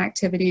goals and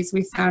activities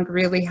we found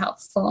really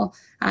helpful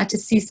to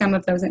see some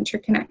of those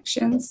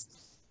interconnections.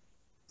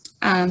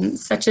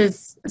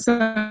 So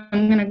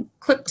I'm going to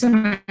click to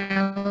my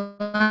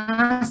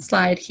last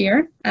slide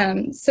here.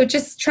 So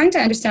just trying to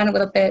understand a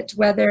little bit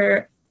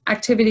whether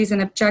activities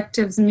and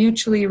objectives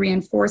mutually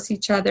reinforce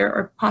each other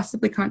or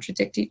possibly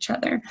contradict each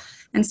other.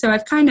 And so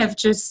I've kind of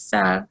just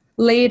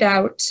laid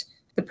out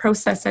the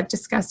process I've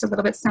discussed a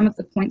little bit, some of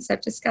the points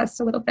I've discussed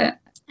a little bit,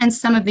 and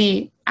some of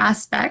the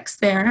aspects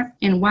there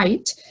in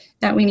white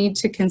that we need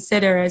to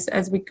consider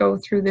as we go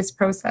through this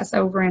process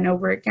over and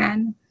over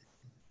again.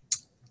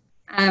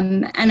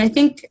 And I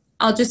think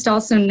I'll just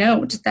also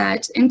note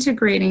that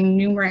integrating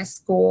numerous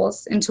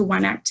goals into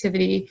one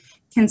activity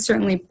can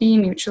certainly be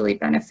mutually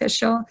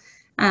beneficial.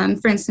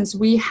 For instance,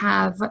 we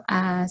have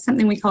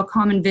something we call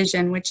Common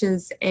Vision, which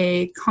is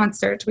a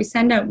concert. We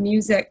send out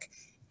music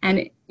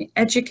and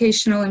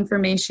educational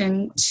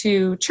information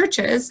to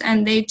churches,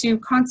 and they do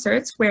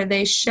concerts where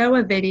they show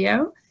a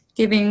video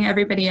giving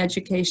everybody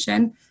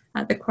education.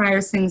 The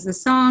choir sings the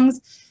songs,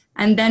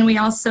 and then we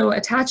also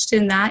attached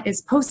in that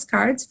is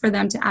postcards for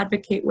them to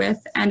advocate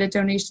with and a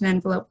donation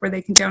envelope where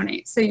they can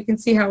donate. So you can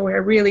see how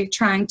we're really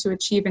trying to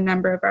achieve a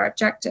number of our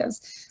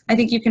objectives. I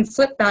think you can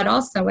flip that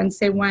also and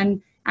say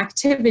one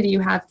activity you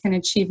have can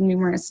achieve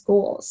numerous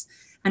goals.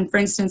 And for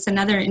instance,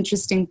 another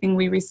interesting thing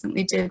we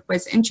recently did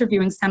was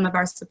interviewing some of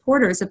our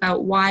supporters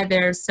about why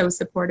they're so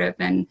supportive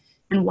and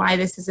why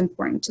this is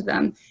important to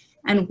them.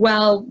 And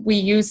while we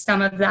used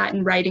some of that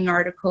in writing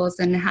articles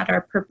and had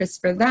our purpose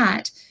for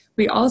that,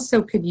 we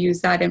also could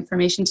use that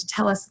information to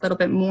tell us a little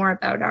bit more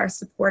about our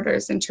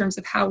supporters in terms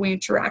of how we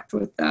interact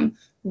with them,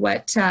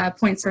 what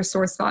points are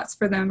sore spots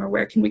for them, or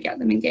where can we get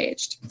them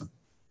engaged.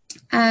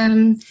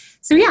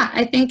 So yeah,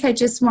 I think I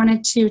just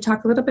wanted to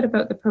talk a little bit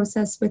about the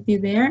process with you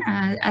there.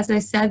 As I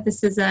said,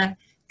 this is a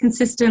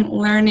consistent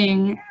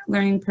learning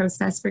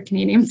process for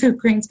Canadian Food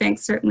Grains Bank,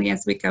 certainly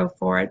as we go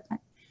forward. But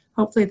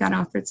hopefully that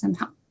offered some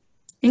help.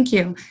 Thank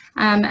you.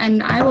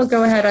 And I will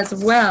go ahead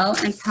as well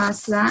and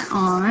pass that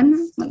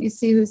on. Let me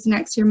see who's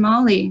next here.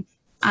 Molly,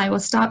 I will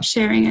stop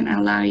sharing and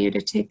allow you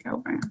to take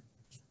over.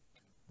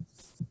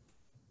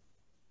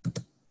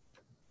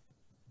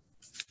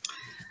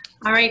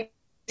 All right.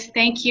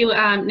 Thank you,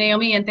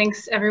 Naomi, and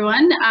thanks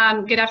everyone.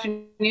 Good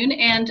afternoon,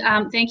 and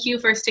thank you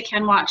first to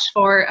CanWaCH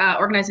for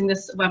organizing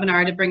this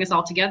webinar to bring us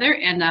all together,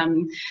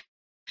 and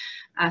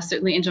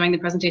certainly enjoying the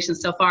presentation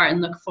so far and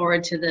look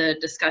forward to the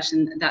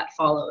discussion that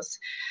follows.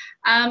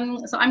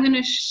 So I'm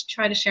going to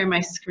try to share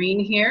my screen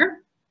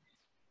here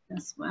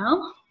as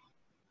well.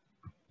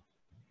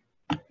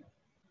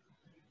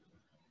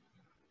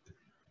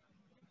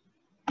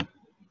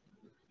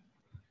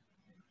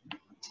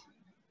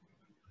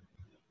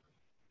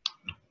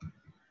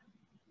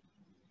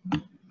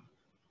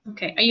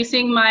 Okay, are you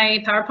seeing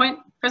my PowerPoint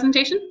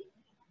presentation?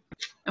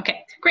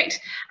 Okay, great.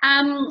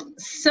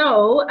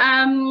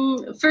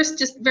 First,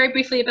 just very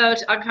briefly about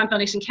Agricon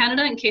Foundation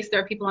Canada, in case there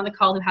are people on the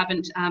call who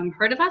haven't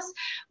heard of us.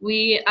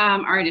 We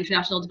are an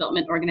international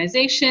development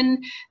organization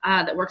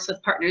that works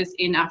with partners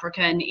in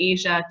Africa and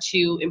Asia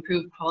to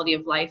improve quality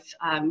of life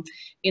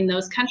in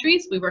those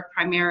countries. We work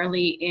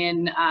primarily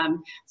in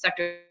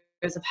sectors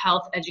of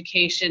health,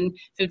 education,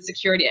 food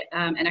security,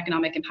 and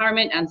economic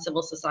empowerment, and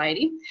civil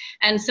society.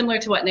 And similar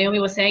to what Naomi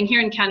was saying, here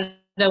in Canada,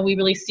 we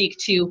really seek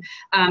to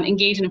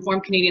engage and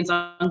inform Canadians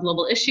on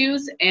global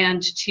issues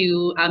and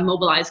to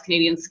mobilize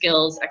Canadian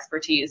skills,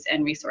 expertise,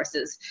 and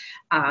resources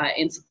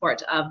in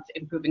support of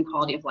improving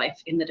quality of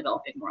life in the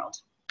developing world.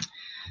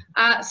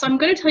 So I'm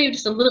going to tell you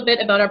just a little bit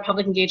about our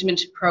public engagement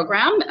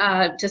program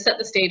to set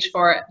the stage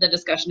for the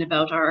discussion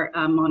about our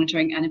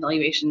monitoring and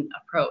evaluation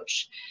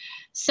approach.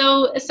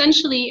 So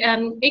essentially,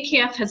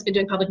 AKF has been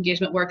doing public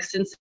engagement work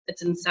since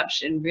its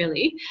inception,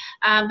 really.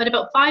 But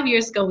about 5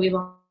 years ago, we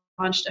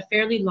launched a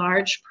fairly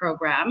large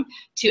program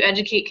to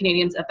educate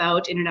Canadians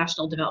about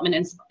international development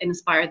and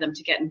inspire them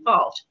to get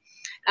involved.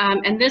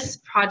 And this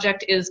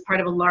project is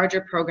part of a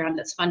larger program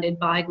that's funded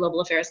by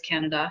Global Affairs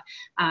Canada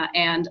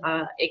and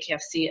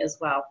AKFC as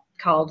well.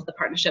 called the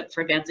Partnership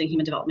for Advancing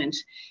Human Development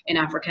in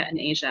Africa and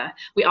Asia.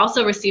 We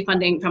also receive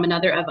funding from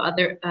another of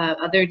other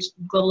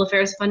global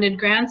affairs funded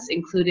grants,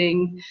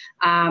 including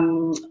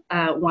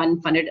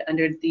one funded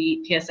under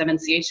the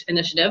PSMNCH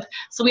initiative.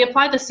 So we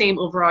apply the same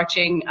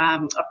overarching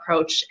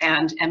approach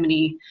and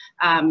M&E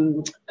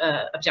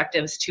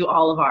objectives to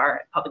all of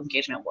our public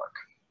engagement work.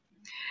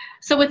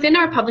 So within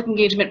our public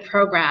engagement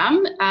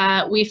program,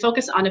 we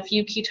focus on a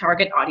few key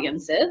target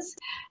audiences: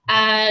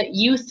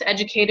 youth,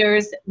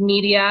 educators,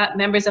 media,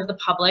 members of the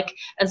public,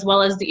 as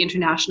well as the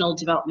international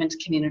development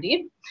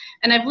community.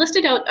 And I've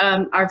listed out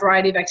our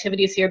variety of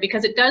activities here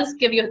because it does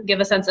give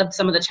a sense of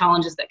some of the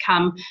challenges that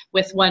come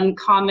with one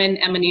common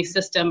M&E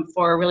system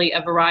for really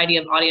a variety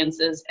of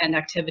audiences and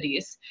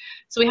activities.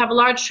 So we have a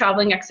large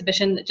traveling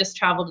exhibition that just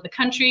traveled the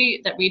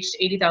country that reached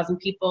 80,000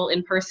 people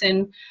in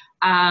person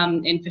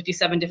in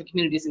 57 different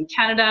communities in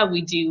Canada.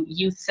 We do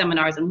youth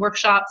seminars and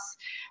workshops.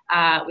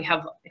 We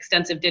have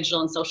extensive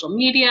digital and social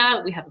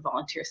media. We have a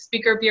volunteer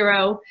speaker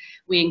bureau.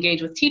 We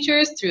engage with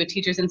teachers through a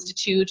Teachers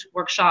Institute,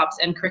 workshops,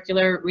 and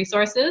curricular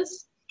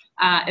resources.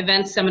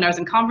 Events, seminars,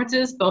 and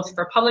conferences, both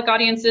for public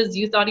audiences,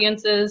 youth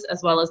audiences,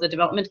 as well as the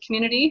development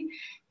community.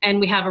 And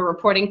we have a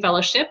reporting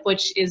fellowship,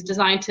 which is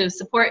designed to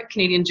support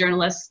Canadian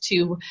journalists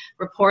to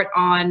report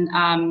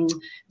on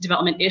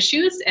development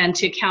issues and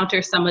to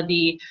counter some of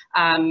the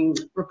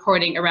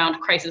reporting around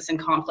crisis and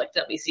conflict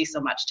that we see so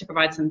much, to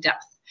provide some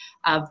depth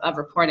of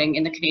reporting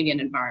in the Canadian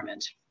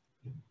environment.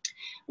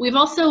 We've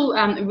also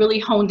really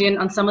honed in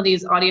on some of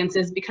these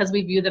audiences because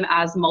we view them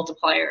as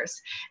multipliers.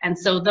 And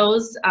so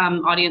those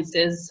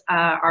audiences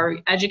are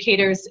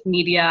educators,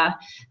 media,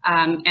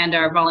 and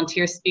our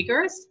volunteer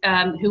speakers,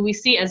 who we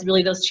see as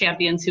really those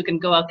champions who can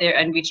go out there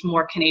and reach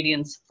more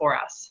Canadians for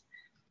us.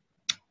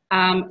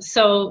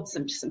 So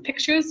just some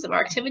pictures of our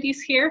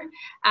activities here.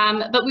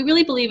 But we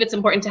really believe it's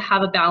important to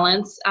have a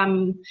balance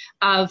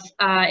of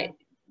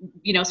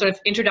sort of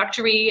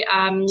introductory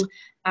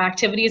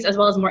activities as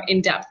well as more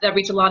in-depth that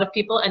reach a lot of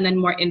people, and then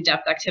more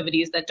in-depth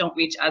activities that don't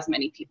reach as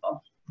many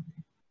people.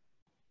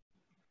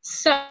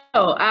 So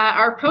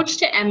our approach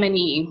to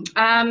M&E,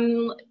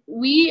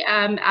 we,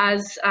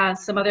 as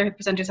some other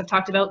presenters have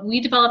talked about, we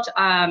developed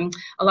a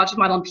logic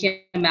model in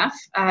PMF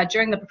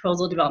during the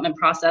proposal development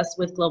process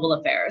with Global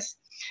Affairs,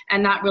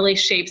 and that really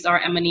shapes our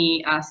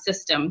M&E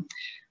system.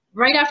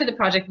 Right after the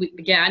project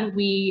began,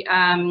 we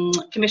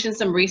commissioned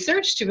some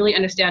research to really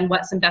understand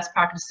what some best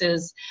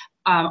practices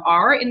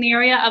are in the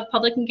area of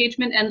public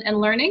engagement and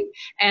learning.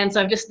 And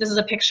so this is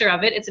a picture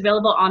of it. It's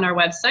available on our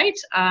website,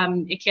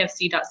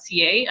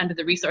 akfc.ca, under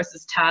the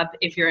resources tab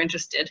if you're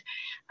interested,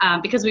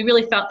 because we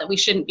really felt that we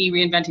shouldn't be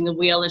reinventing the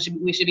wheel, and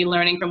we should be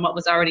learning from what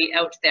was already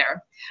out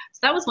there. So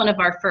that was one of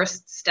our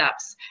first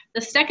steps.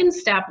 The second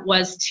step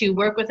was to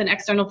work with an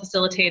external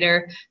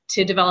facilitator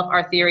to develop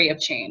our theory of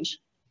change.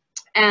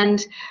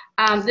 And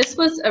this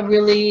was a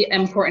really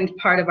important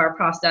part of our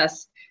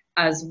process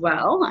as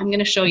well. I'm going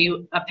to show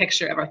you a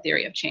picture of our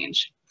theory of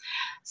change.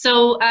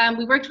 So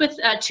we worked with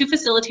two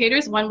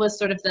facilitators. One was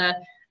sort of the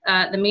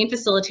main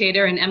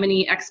facilitator, an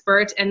M&E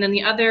expert, and then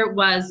the other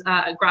was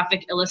a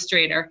graphic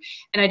illustrator.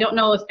 And I don't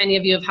know if any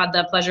of you have had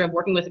the pleasure of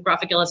working with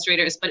graphic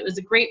illustrators, but it was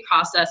a great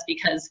process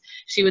because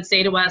she would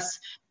say to us,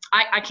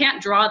 I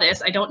can't draw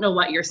this, I don't know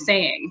what you're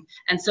saying.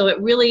 And so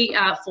it really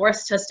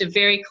forced us to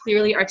very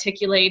clearly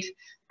articulate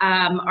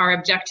our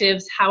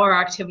objectives, how our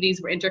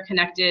activities were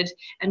interconnected,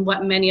 and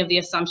what many of the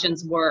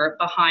assumptions were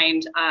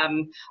behind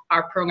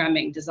our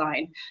programming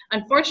design.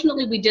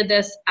 Unfortunately, we did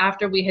this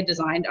after we had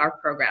designed our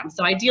program.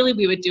 So ideally,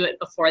 we would do it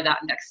before that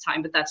next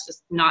time, but that's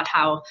just not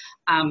how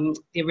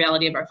the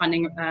reality of our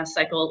funding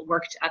cycle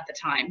worked at the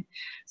time.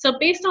 So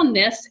based on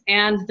this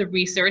and the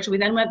research, we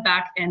then went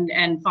back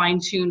and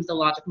fine-tuned the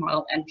logic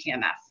model and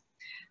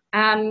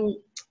PMF.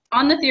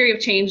 On the theory of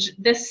change,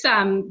 this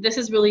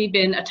has really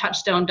been a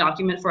touchstone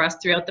document for us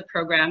throughout the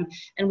program,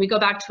 and we go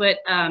back to it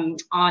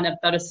on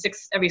about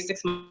every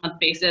 6 month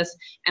basis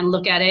and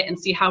look at it and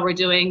see how we're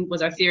doing.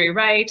 Was our theory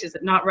right? Is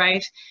it not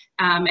right?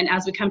 And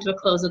as we come to a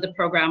close of the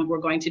program, we're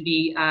going to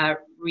be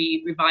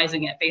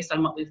revising it based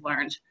on what we've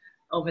learned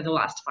over the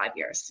last 5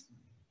 years.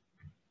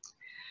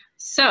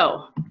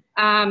 So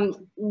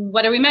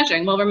what are we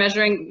measuring? Well, we're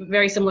measuring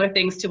very similar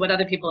things to what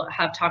other people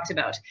have talked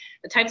about.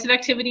 The types of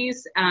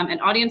activities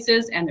and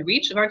audiences and the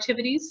reach of our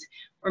activities.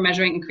 We're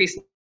measuring increased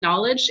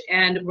knowledge,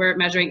 and we're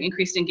measuring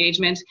increased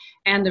engagement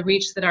and the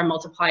reach that our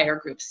multiplier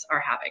groups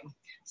are having.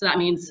 So that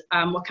means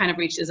what kind of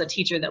reach is a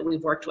teacher that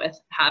we've worked with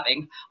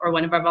having, or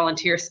one of our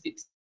volunteer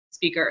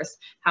speakers,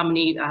 how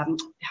many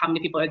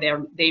people are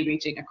they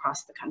reaching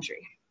across the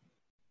country.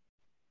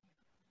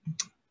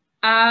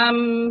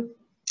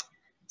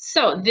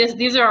 So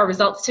these are our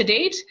results to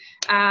date.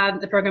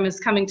 The program is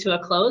coming to a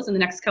close in the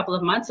next couple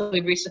of months. So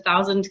we've reached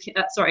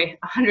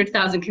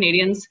 100,000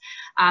 Canadians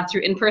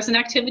through in-person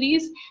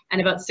activities, and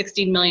about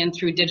 16 million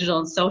through digital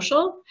and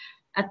social.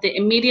 At the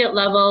immediate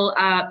level,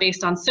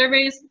 based on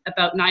surveys,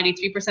 about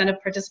 93%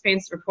 of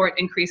participants report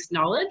increased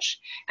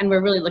knowledge, and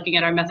we're really looking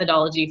at our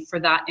methodology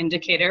for that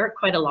indicator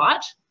quite a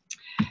lot.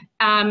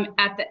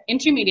 At the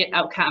intermediate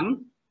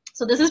outcome,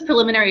 So this is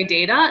preliminary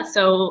data,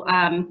 so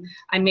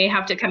I may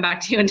have to come back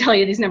to you and tell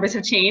you these numbers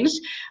have changed,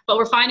 but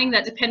we're finding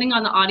that depending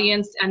on the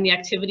audience and the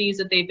activities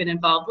that they've been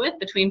involved with,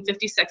 between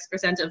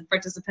 56% of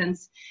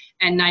participants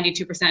and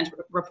 92%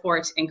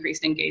 report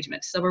increased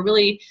engagement. So we're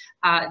really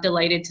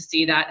delighted to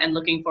see that and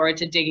looking forward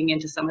to digging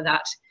into some of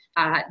that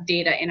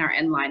data in our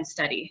N-line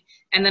study.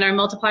 And then our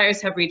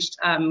multipliers have reached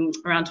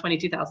around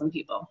 22,000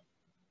 people.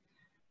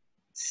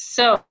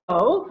 So,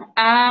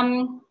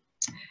 I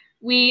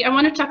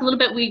want to talk a little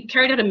bit. We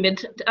carried out a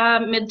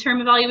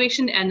midterm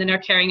evaluation, and then are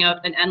carrying out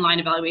an N-line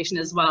evaluation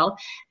as well.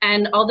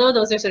 And although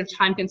those are sort of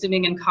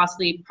time-consuming and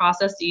costly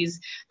processes,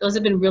 those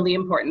have been really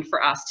important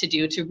for us to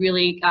do, to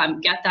really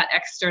get that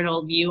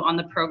external view on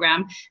the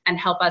program and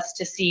help us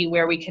to see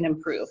where we can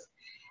improve.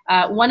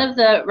 One of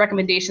the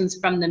recommendations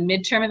from the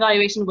midterm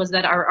evaluation was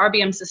that our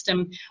RBM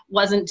system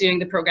wasn't doing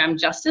the program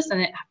justice,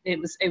 and it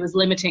was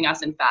limiting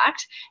us, in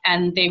fact.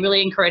 And they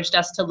really encouraged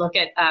us to look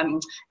at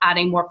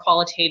adding more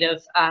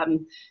qualitative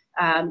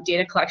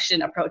data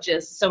collection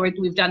approaches. So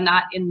we've done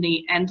that in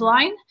the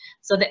N-line.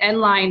 So the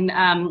N-line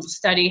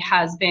study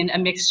has been a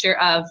mixture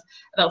of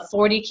about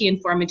 40 key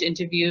informant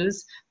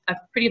interviews, a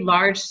pretty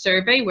large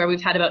survey where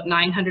we've had about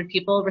 900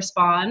 people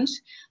respond.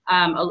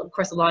 Of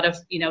course, a lot of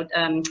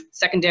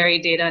secondary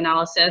data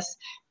analysis,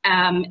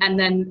 and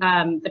then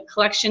the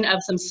collection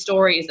of some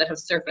stories that have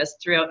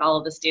surfaced throughout all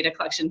of this data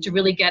collection to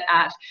really get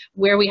at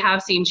where we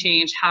have seen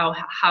change. How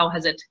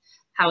has it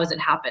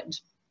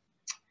happened?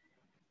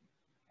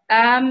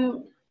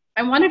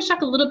 I wanted to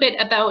talk a little bit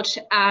about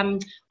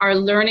our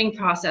learning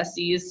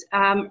processes.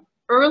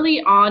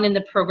 Early on in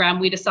the program,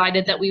 we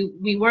decided that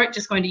we weren't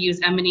just going to use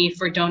M&E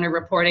for donor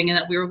reporting, and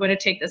that we were going to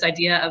take this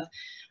idea of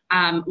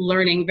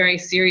learning very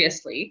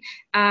seriously.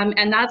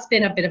 And that's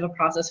been a bit of a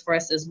process for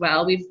us as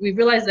well. We've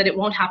realized that it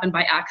won't happen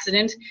by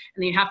accident,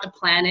 and that you have to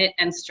plan it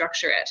and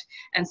structure it.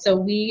 And so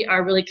we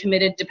are really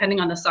committed,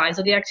 depending on the size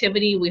of the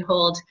activity. We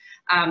hold,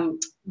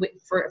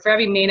 for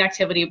every main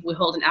activity, we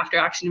hold an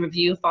after-action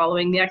review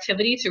following the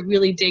activity to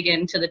really dig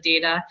into the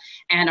data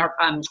and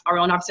our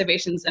own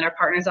observations and our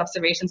partners'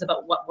 observations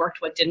about what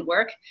worked, what didn't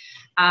work.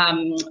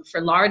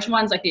 For large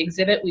ones like the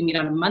exhibit, we meet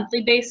on a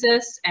monthly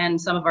basis, and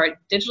some of our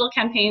digital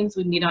campaigns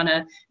we meet on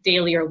a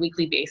daily or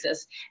weekly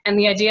basis. And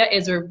the idea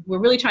is we're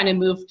really trying to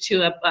move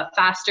to a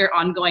faster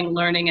ongoing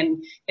learning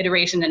and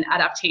iteration and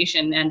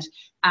adaptation. And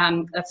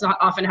that's not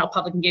often how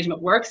public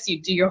engagement works.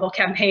 You do your whole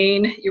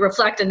campaign, you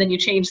reflect, and then you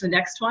change the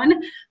next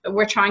one. But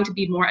we're trying to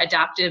be more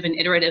adaptive and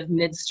iterative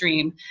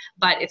midstream,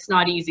 but it's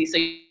not easy. So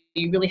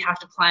you really have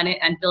to plan it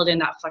and build in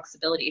that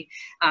flexibility,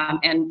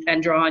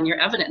 and draw on your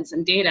evidence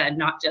and data, and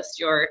not just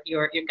your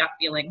gut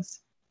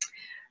feelings.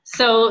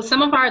 So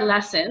some of our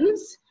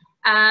lessons,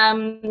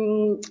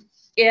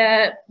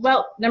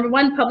 well, number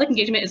one, public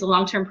engagement is a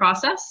long-term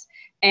process,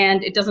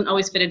 and it doesn't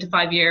always fit into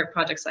 5-year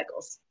project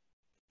cycles.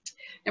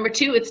 Number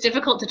two, it's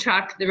difficult to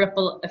track the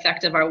ripple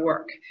effect of our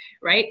work,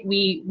 right?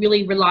 We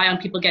really rely on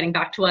people getting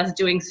back to us,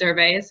 doing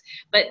surveys,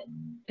 but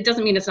it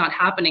doesn't mean it's not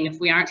happening if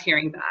we aren't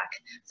hearing back.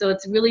 So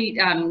it's really,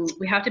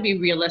 we have to be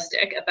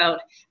realistic about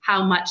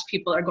how much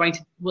people are going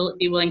to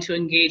be willing to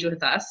engage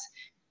with us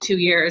 2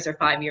 years or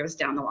 5 years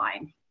down the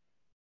line.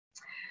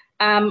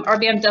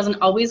 RBM doesn't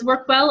always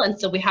work well, and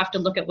so we have to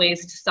look at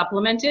ways to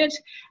supplement it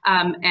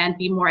and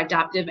be more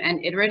adaptive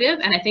and iterative.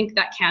 And I think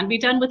that can be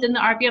done within the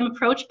RBM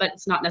approach, but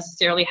it's not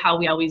necessarily how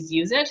we always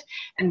use it,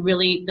 and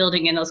really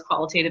building in those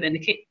qualitative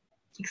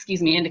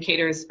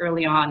indicators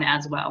early on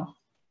as well.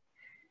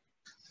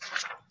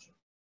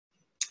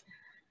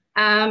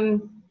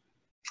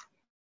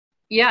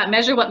 Yeah,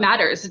 measure what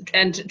matters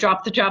and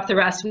drop the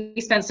rest. We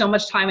spent so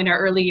much time in our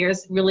early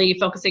years really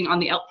focusing on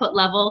the output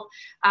level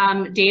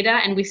data,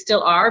 and we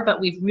still are, but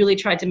we've really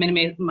tried to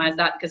minimize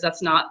that, because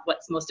that's not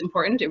what's most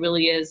important. It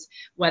really is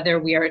whether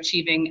we are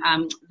achieving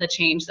the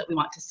change that we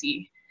want to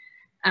see.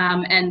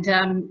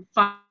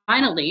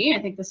 Finally,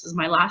 I think this is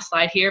my last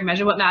slide here,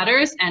 measure what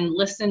matters and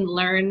listen,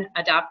 learn,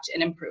 adapt,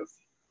 and improve.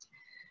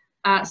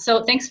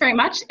 So thanks very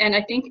much, and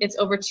I think it's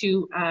over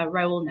to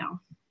Raul now.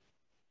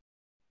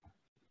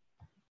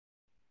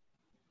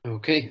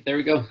 Okay, there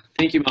we go.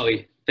 Thank you,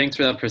 Molly. Thanks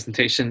for that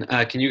presentation.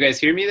 Can you guys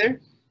hear me there?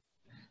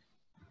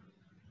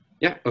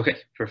 Yeah, okay,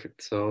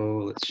 perfect.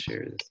 So let's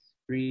share the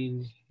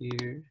screen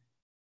here.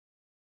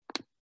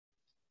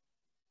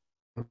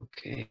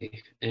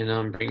 Okay, and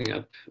I'm bringing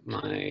up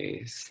my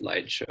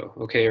slideshow.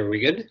 Okay, are we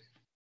good?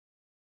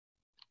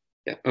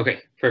 Yeah, okay,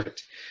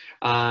 perfect.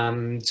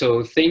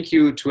 So thank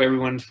you to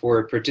everyone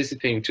for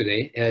participating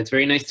today. It's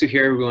very nice to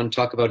hear everyone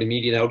talk about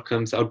immediate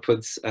outcomes,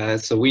 outputs,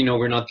 so we know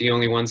we're not the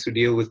only ones who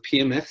deal with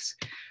PMFs.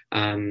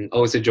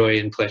 Always a joy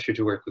and pleasure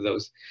to work with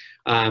those.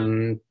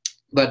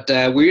 But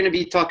we're going to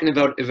be talking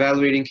about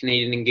evaluating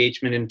Canadian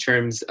engagement in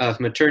terms of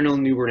maternal,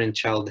 newborn, and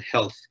child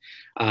health.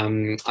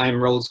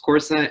 I'm Rose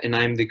Corsa, and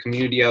I'm the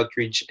Community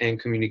Outreach and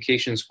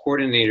Communications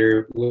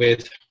Coordinator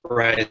with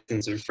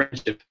Horizons of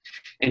Friendship.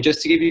 And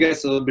just to give you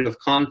guys a little bit of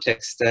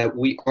context,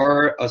 we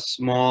are a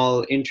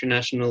small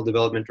international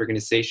development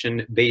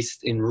organization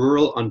based in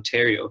rural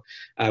Ontario.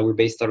 We're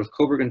based out of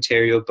Cobourg,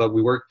 Ontario, but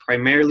we work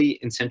primarily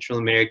in Central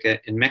America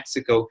and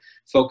Mexico,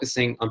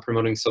 focusing on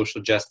promoting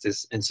social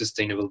justice and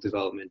sustainable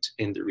development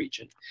in the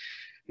region.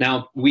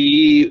 Now,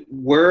 we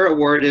were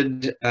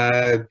awarded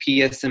a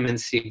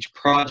PSMNCH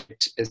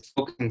project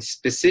focusing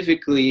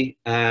specifically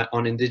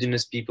on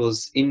Indigenous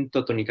peoples in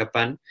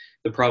Totonicapán,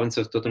 the province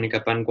of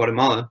Totonicapán,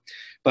 Guatemala.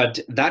 But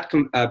that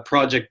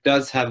project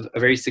does have a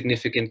very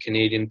significant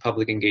Canadian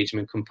public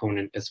engagement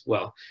component as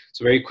well.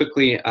 So very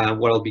quickly,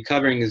 what I'll be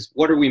covering is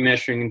what are we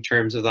measuring in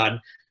terms of that?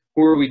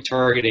 Who are we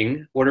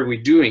targeting? What are we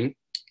doing?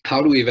 How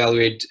do we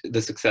evaluate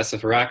the success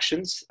of our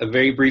actions? A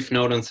very brief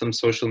note on some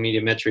social media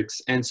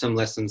metrics and some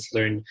lessons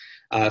learned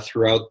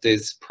throughout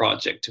this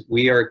project.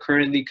 We are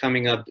currently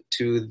coming up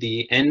to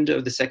the end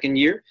of the second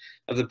year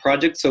of the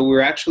project, so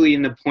we're actually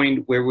in a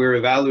point where we're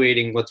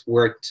evaluating what's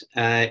worked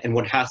and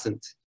what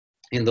hasn't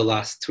in the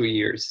last 2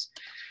 years.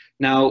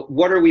 Now,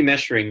 what are we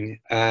measuring?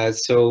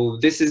 So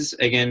this is,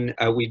 again,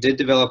 we did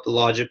develop a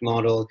logic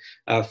model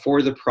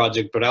for the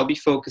project, but I'll be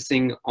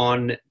focusing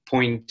on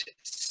point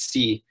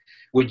C,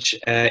 which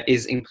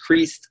is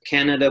increased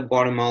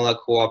Canada-Guatemala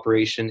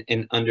cooperation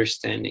and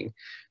understanding.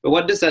 But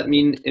what does that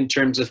mean in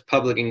terms of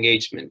public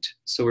engagement?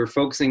 So we're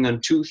focusing on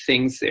two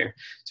things there.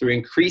 So we're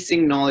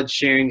increasing knowledge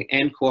sharing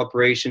and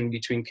cooperation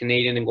between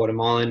Canadian and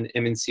Guatemalan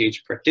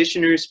MNCH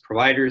practitioners,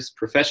 providers,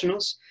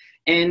 professionals,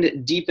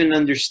 and deepen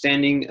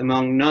understanding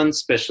among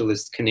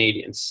non-specialist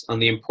Canadians on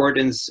the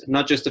importance,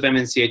 not just of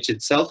MNCH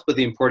itself, but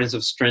the importance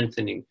of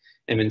strengthening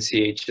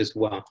MNCH as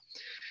well.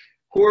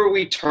 Who are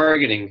we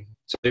targeting?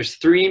 So there's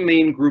three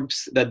main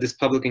groups that this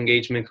public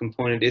engagement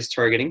component is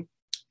targeting.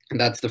 And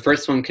that's the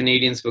first one,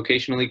 Canadians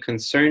vocationally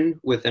concerned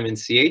with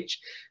MNCH,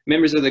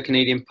 members of the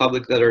Canadian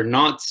public that are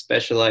not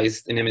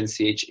specialized in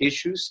MNCH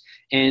issues,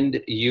 and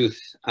youth.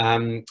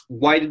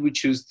 Why did we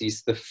choose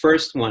these? The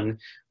first one,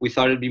 we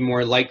thought it'd be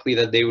more likely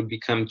that they would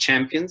become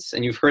champions.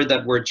 And you've heard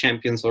that word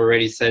champions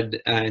already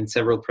said in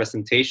several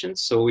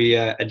presentations. So we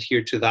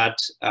adhere to that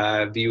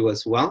view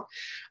as well.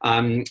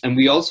 And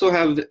we also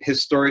have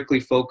historically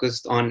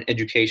focused on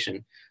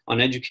education, on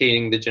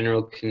educating the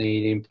general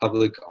Canadian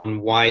public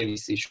on why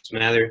these issues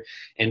matter.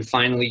 And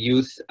finally,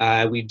 youth,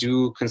 we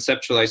do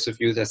conceptualize of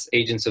youth as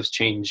agents of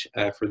change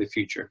for the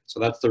future. So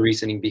that's the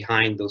reasoning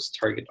behind those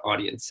target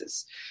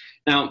audiences.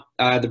 Now,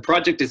 the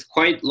project is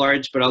quite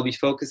large, but I'll be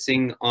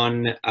focusing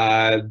on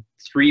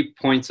 3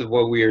 points of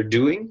what we are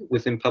doing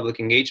within public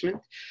engagement.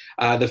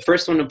 The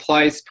first one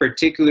applies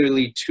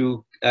particularly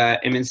to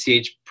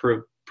MNCH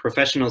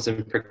professionals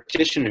and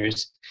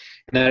practitioners,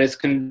 and that is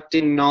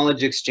conducting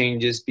knowledge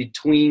exchanges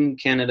between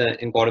Canada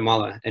and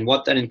Guatemala. And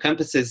what that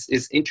encompasses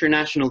is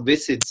international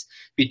visits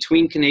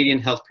between Canadian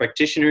health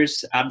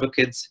practitioners,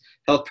 advocates,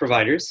 health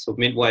providers, so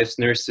midwives,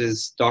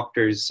 nurses,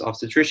 doctors,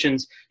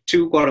 obstetricians,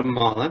 to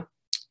Guatemala,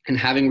 and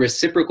having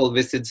reciprocal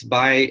visits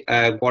by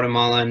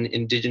Guatemalan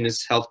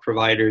Indigenous health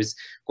providers,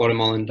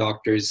 Guatemalan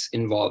doctors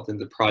involved in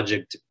the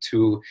project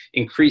to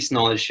increase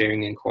knowledge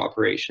sharing and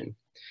cooperation.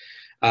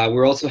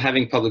 We're also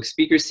having public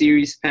speaker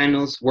series,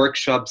 panels,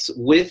 workshops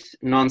with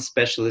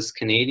non-specialist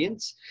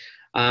Canadians.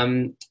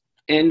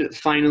 And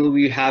finally,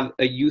 we have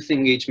a youth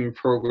engagement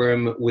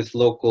program with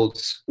local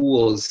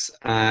schools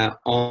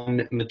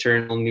on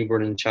maternal,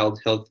 newborn, and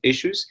child health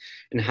issues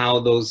and how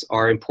those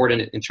are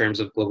important in terms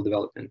of global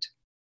development.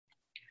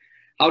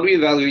 How do we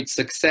evaluate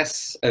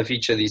success of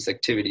each of these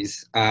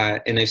activities?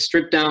 And I've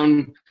stripped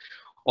down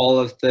all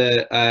of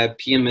the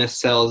PMS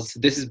cells.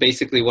 This is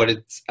basically what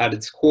it's at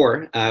its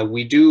core.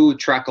 We do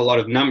track a lot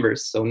of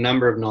numbers. So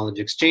number of knowledge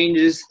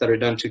exchanges that are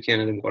done to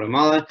Canada and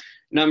Guatemala,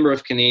 number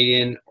of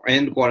Canadian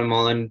and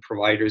Guatemalan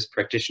providers,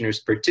 practitioners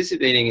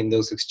participating in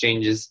those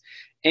exchanges,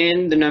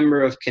 and the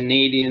number of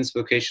Canadians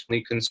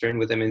vocationally concerned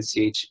with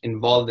MNCH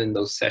involved in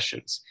those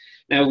sessions.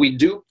 Now, we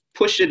do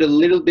push it a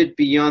little bit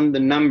beyond the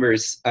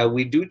numbers.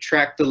 We do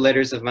track the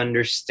letters of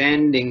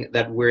understanding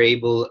that we're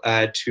able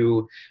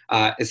to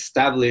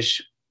establish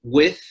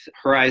with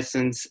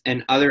Horizons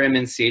and other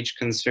MNCH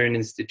concerned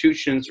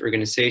institutions,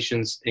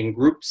 organizations, and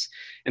groups.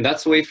 And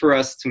that's a way for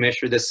us to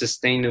measure the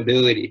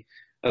sustainability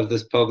of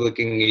this public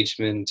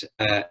engagement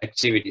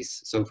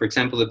activities. So for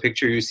example, the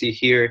picture you see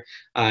here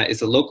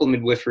is a local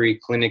midwifery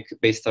clinic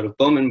based out of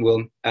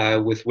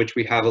Bowmanville, with which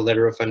we have a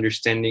letter of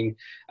understanding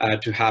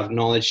to have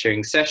knowledge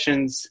sharing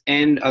sessions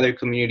and other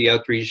community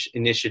outreach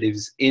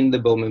initiatives in the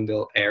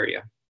Bowmanville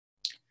area.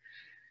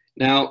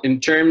 Now, in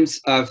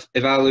terms of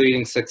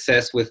evaluating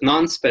success with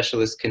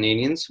non-specialist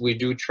Canadians, we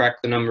do track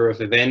the number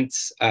of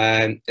events,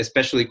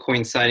 especially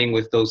coinciding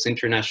with those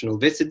international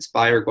visits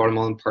by our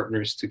Guatemalan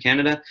partners to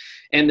Canada,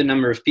 and the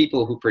number of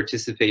people who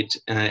participate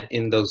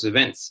in those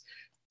events.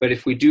 But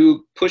if we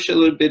do push a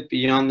little bit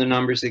beyond the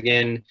numbers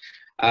again,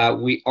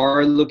 We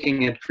are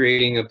looking at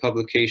creating a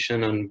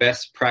publication on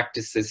best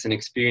practices and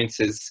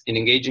experiences in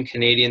engaging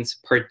Canadians,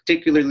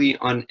 particularly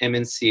on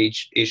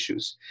MNCH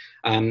issues.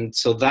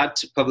 So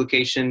that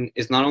publication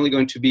is not only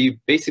going to be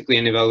basically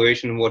an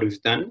evaluation of what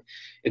we've done,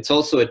 it's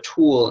also a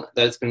tool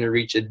that's going to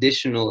reach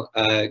additional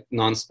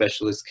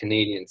non-specialist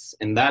Canadians.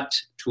 And that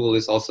tool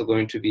is also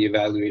going to be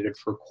evaluated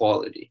for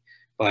quality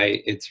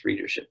by its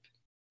readership.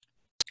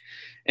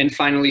 And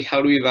finally,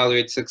 how do we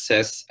evaluate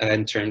success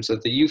in terms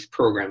of the youth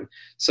program?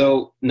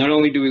 So not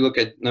only do we look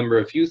at number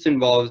of youth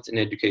involved in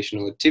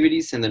educational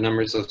activities and the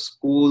numbers of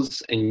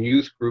schools and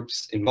youth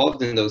groups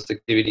involved in those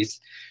activities,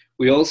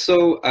 we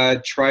also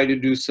try to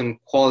do some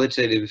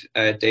qualitative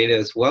data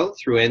as well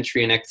through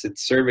entry and exit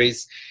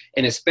surveys,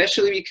 and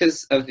especially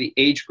because of the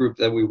age group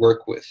that we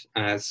work with.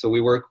 So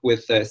we work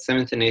with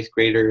 7th and 8th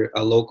grader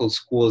local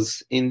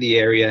schools in the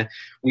area.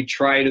 We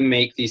try to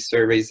make these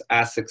surveys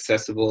as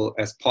accessible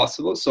as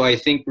possible. So I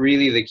think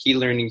really the key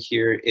learning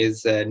here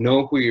is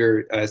know who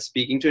you're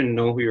speaking to and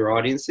know who your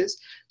audience is,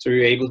 so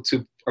you're able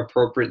to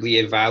appropriately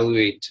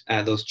evaluate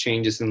those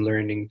changes in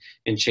learning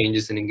and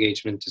changes in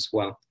engagement as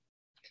well.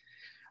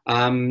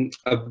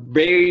 A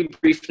very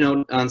brief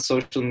note on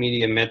social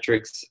media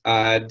metrics.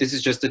 This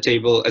is just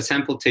a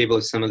sample table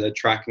of some of the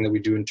tracking that we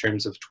do in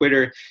terms of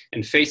Twitter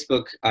and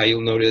Facebook.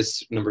 You'll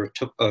notice number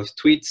of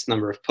tweets,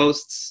 number of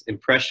posts,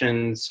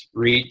 impressions,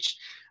 reach,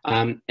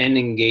 and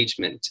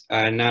engagement.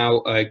 Now,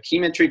 a key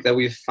metric that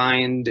we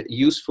find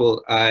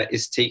useful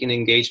is taking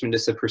engagement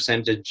as a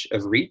percentage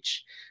of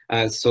reach.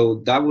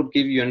 So that would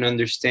give you an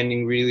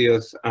understanding really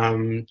of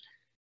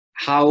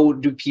how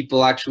do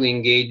people actually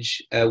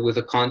engage with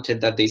the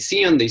content that they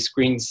see on these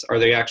screens? Are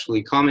they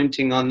actually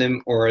commenting on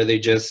them, or are they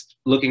just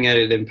looking at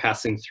it and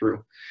passing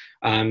through?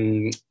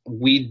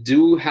 We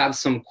do have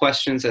some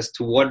questions as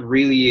to what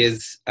really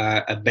is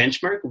a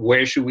benchmark.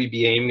 Where should we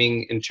be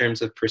aiming in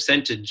terms of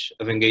percentage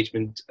of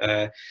engagement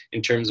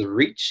in terms of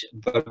reach?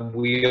 But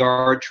we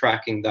are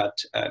tracking that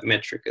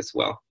metric as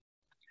well.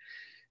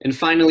 And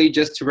finally,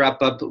 just to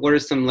wrap up, what are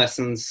some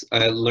lessons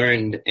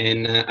learned?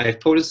 And I've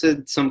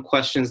posted some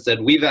questions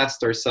that we've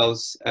asked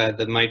ourselves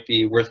that might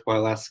be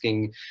worthwhile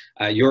asking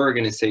your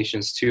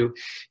organizations too,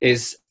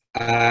 is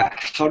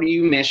how do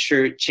you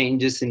measure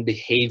changes in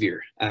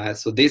behavior?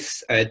 So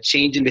this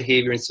change in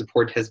behavior and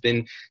support has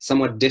been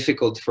somewhat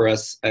difficult for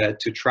us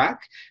to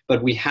track,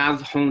 but we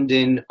have honed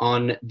in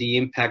on the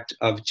impact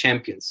of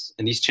champions.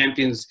 And these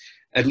champions,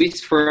 at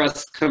least for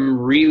us, come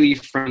really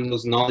from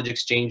those knowledge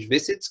exchange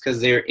visits,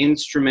 because they're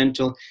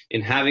instrumental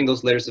in having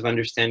those letters of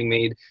understanding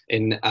made,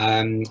 in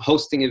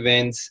hosting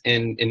events,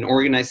 and in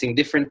organizing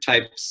different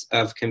types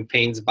of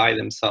campaigns by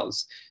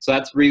themselves. So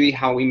that's really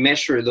how we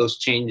measure those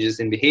changes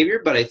in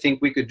behavior, but I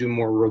think we could do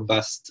more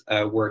robust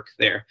work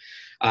there.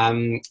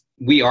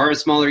 We are a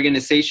small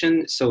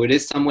organization, so it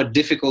is somewhat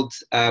difficult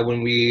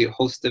when we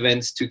host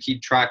events to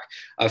keep track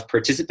of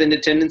participant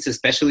attendance,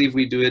 especially if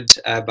we do it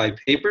by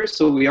paper.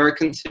 So we are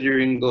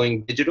considering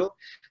going digital.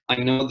 I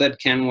know that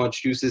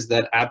CanWaCH uses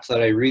that app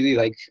that I really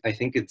like. I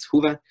think it's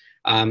Huva.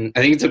 I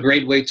think it's a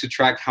great way to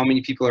track how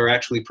many people are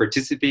actually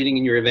participating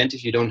in your event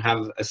if you don't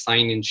have a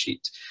sign-in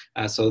sheet.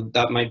 So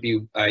that might be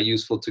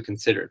useful to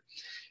consider.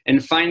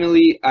 And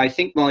finally, I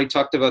think Molly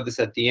talked about this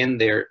at the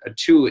end there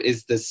too,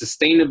 is the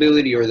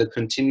sustainability or the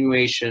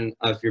continuation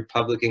of your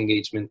public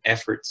engagement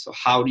efforts. So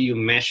how do you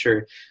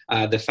measure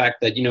the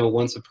fact that, you know,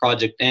 once a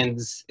project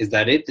ends, is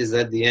that it? Is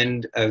that the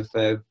end of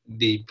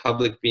the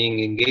public being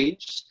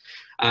engaged?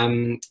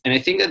 And I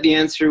think that the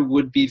answer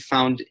would be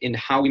found in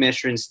how we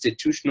measure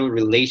institutional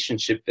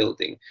relationship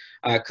building,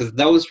 because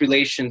those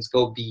relations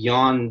go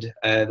beyond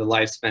the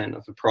lifespan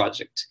of a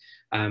project.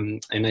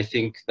 And I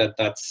think that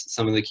that's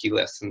some of the key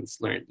lessons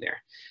learned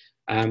there.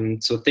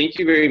 So thank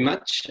you very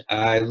much.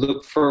 I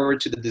look forward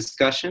to the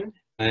discussion.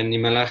 And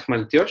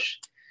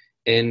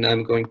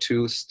I'm going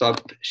to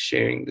stop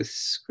sharing the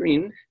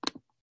screen.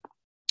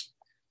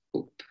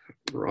 Oop,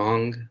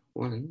 wrong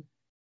one.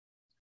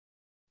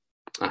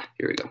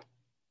 Here we go.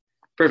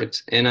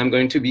 Perfect. And I'm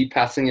going to be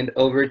passing it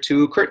over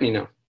to Courtney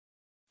now.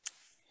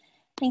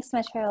 Thanks so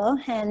much, Raul,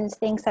 and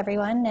thanks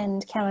everyone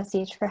and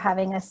CanWaCH for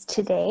having us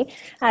today.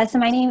 So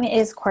my name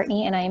is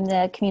Courtney, and I'm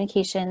the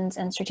Communications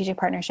and Strategic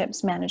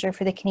Partnerships Manager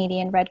for the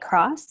Canadian Red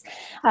Cross.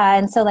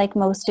 And so like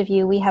most of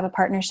you, we have a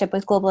partnership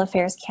with Global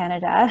Affairs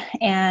Canada.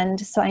 And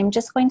so I'm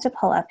just going to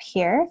pull up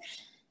here.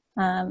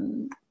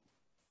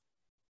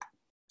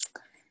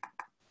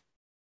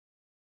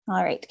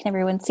 All right, can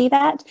everyone see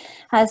that?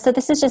 So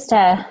this is just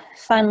a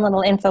fun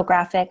little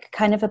infographic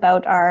kind of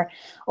about our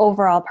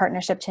overall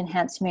partnership to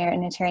enhance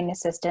humanitarian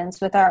assistance,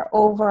 with our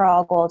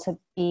overall goal to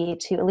be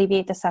to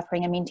alleviate the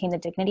suffering and maintain the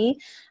dignity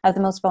of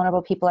the most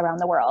vulnerable people around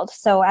the world.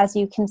 So as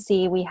you can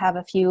see, we have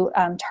a few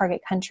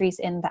target countries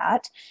in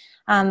that.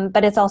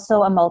 But it's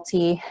also a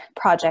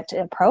multi-project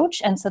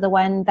approach. And so the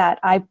one that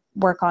I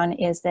work on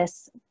is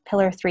this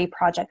Pillar 3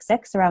 Project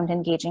 6 around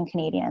engaging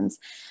Canadians,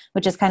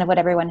 which is kind of what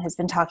everyone has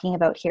been talking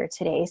about here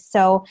today.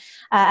 So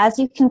as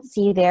you can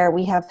see there,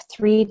 we have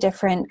 3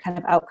 different kind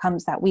of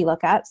outcomes that we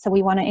look at. So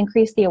we want to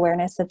increase the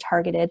awareness of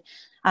targeted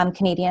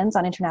Canadians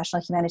on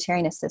international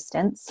humanitarian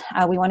assistance.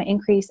 We want to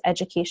increase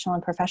educational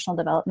and professional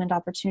development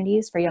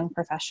opportunities for young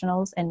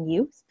professionals and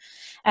youth.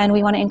 And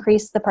we want to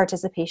increase the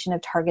participation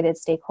of targeted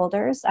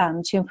stakeholders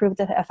to improve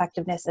the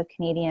effectiveness of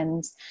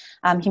Canadians'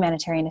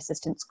 humanitarian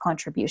assistance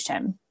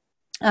contribution.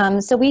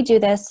 So we do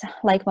this,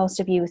 like most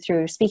of you,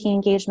 through speaking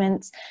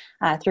engagements,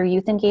 through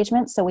youth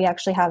engagements. So we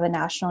actually have a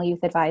National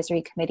Youth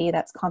Advisory Committee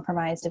that's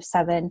comprised of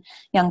 7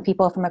 young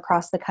people from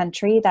across the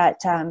country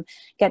that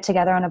get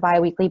together on a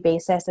bi-weekly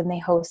basis, and they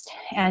host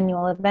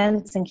annual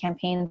events and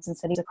campaigns in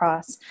cities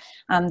across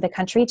the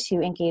country to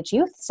engage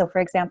youth. So for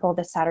example,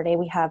 this Saturday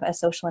we have a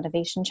social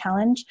innovation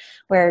challenge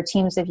where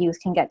teams of youth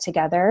can get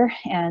together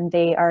and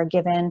they are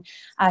given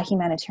a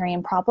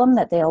humanitarian problem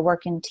that they'll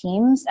work in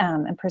teams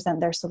and present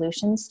their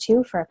solutions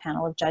to for a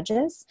panel of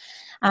judges.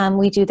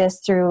 We do this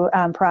through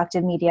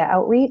proactive media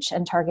outreach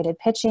and targeted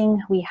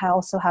pitching. We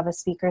also have a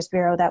speakers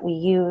bureau that we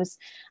use,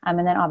 and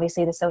then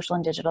obviously the social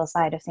and digital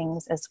side of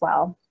things as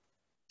well.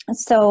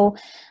 So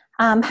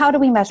how do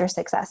we measure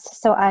success?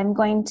 So I'm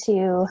going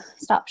to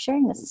stop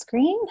sharing the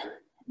screen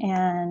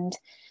and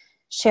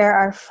share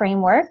our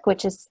framework,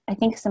 which is, I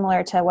think,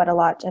 similar to what a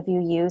lot of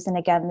you use. And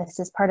again, this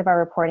is part of our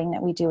reporting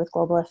that we do with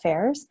Global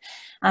Affairs.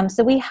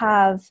 So we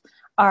have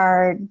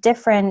our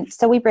different,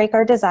 so we break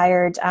our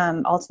desired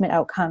ultimate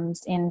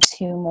outcomes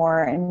into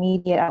more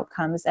immediate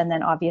outcomes, and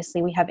then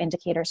obviously we have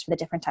indicators for the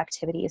different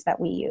activities that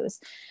we use.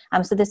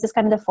 So this is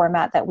kind of the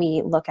format that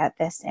we look at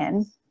this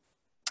in.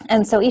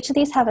 And so each of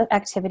these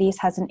activities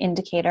has an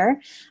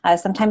indicator,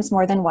 sometimes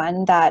more than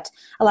one, that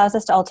allows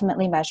us to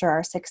ultimately measure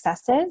our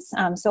successes.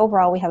 So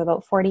overall, we have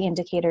about 40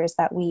 indicators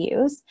that we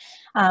use.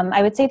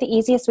 I would say the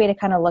easiest way to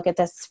kind of look at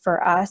this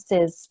for us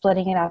is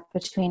splitting it up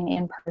between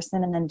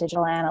in-person and then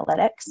digital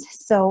analytics.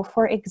 So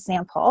for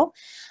example,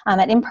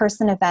 at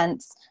in-person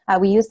events,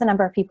 we use the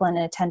number of people in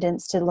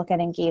attendance to look at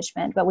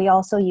engagement, but we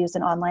also use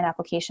an online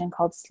application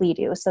called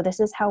Slido. So this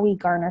is how we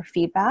garner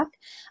feedback,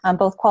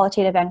 both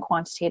qualitative and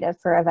quantitative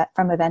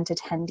from event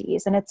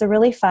attendees. And it's a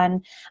really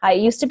fun,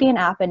 it used to be an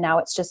app and now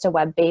it's just a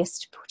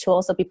web-based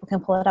tool so people can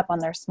pull it up on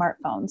their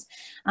smartphones.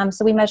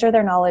 So we measure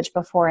their knowledge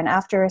before and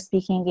after a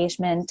speaking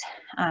engagement.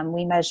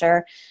 We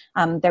measure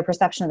their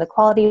perception of the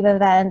quality of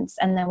events,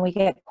 and then we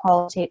get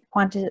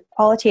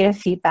qualitative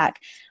feedback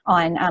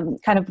on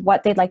kind of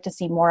what they'd like to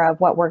see more of,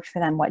 what worked for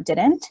them, what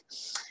didn't.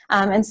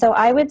 And so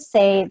I would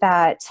say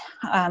that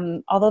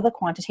although the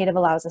quantitative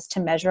allows us to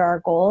measure our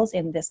goals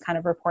in this kind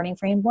of reporting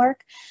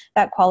framework,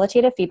 that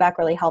qualitative feedback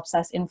really helps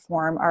us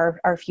inform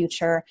our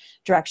future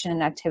direction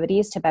and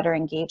activities to better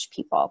engage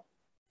people.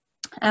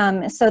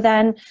 So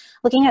then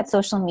looking at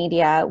social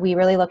media, we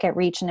really look at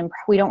reach, and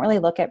we don't really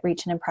look at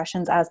reach and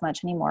impressions as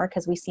much anymore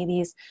because we see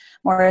these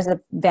more as a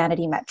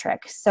vanity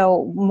metric.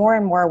 So more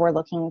and more we're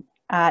looking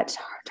at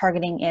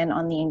targeting in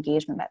on the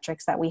engagement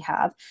metrics that we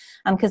have,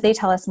 because they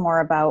tell us more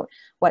about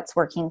what's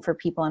working for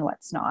people and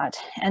what's not.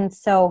 And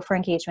so for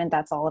engagement,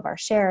 that's all of our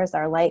shares,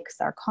 our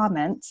likes, our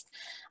comments,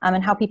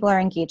 and how people are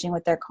engaging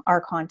with our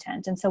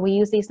content. And so we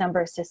use these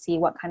numbers to see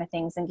what kind of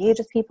things engage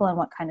with people and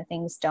what kind of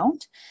things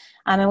don't.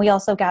 And we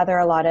also gather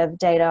a lot of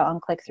data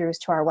on click-throughs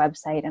to our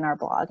website and our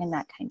blog and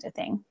that kind of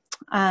thing.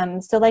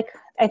 So like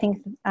I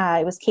think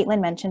it was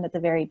Caitlin mentioned at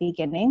the very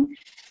beginning,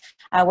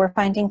 we're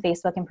finding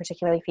Facebook, and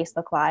particularly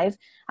Facebook Live,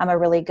 a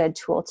really good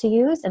tool to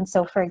use. And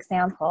so, for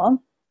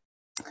example,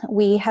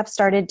 we have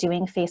started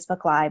doing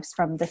Facebook Lives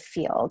from the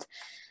field.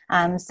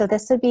 So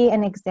this would be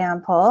an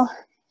example.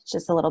 It's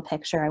just a little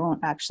picture. I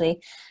won't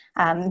actually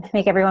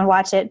make everyone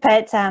watch it,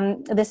 but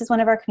this is one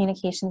of our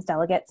communications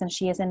delegates, and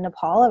she is in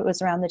Nepal. It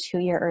was around the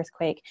 2-year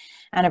earthquake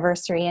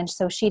anniversary, and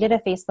so she did a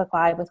Facebook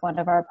Live with one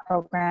of our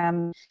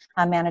program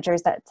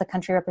managers that's a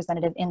country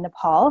representative in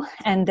Nepal,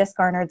 and this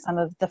garnered some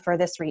of the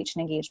furthest reach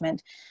and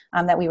engagement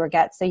that we would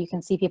get. So you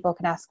can see people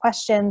can ask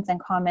questions and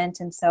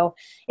comment, and so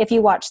if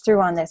you watch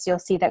through on this, you'll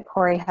see that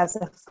Corey has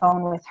a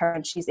phone with her,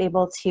 and she's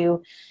able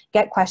to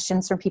get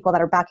questions from people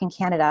that are back in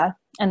Canada,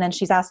 and then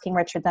she's asking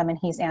Richard them and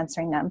he's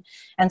answering them.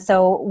 And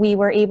so we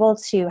were able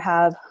to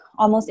have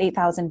almost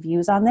 8,000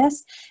 views on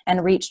this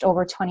and reached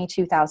over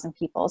 22,000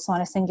 people. So on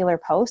a singular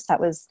post,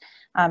 that was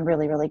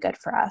really, really good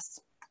for us.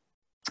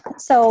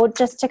 So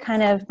just to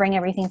kind of bring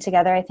everything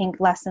together, I think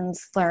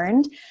lessons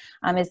learned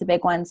is the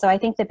big one. So I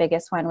think the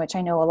biggest one, which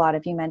I know a lot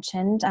of you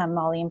mentioned,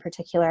 Molly in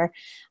particular,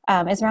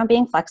 is around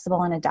being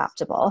flexible and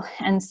adaptable.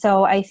 And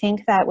so I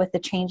think that with the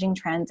changing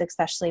trends,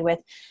 especially with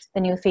the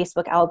new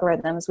Facebook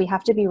algorithms, we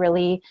have to be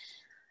really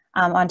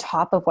on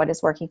top of what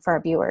is working for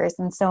our viewers.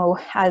 And so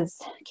as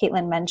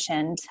Caitlin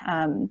mentioned,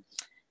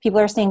 people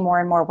are seeing more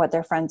and more of what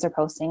their friends are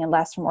posting and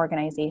less from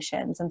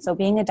organizations. And so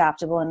being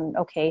adaptable and,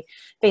 okay,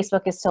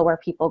 Facebook is still where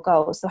people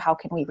go, so how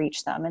can we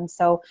reach them? And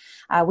so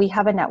we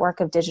have a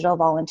network of digital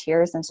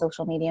volunteers and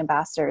social media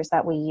ambassadors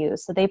that we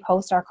use. So they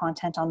post our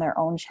content on their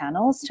own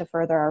channels to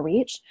further our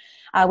reach.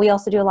 We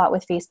also do a lot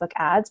with Facebook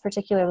ads,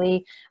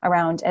 particularly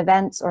around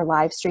events or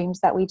live streams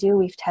that we do.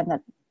 We've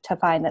tended to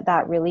find that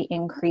that really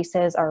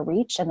increases our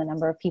reach and the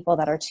number of people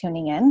that are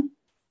tuning in.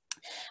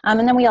 And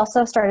then we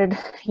also started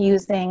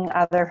using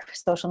other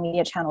social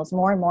media channels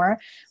more and more.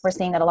 We're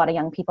seeing that a lot of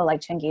young people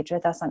like to engage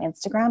with us on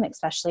Instagram,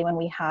 especially when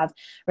we have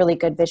really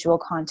good visual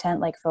content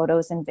like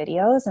photos and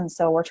videos. And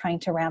so we're trying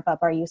to ramp up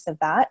our use of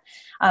that.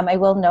 I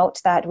will note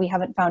that we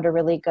haven't found a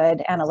really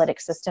good analytic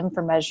system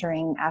for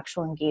measuring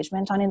actual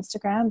engagement on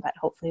Instagram, but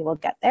hopefully we'll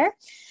get there.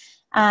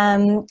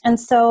 And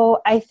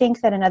so I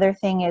think that another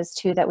thing is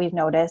too that we've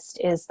noticed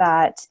is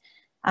that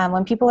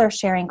when people are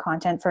sharing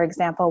content, for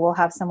example, we'll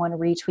have someone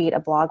retweet a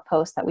blog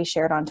post that we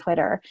shared on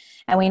Twitter,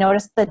 and we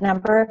noticed the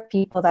number of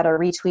people that are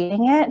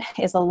retweeting it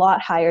is a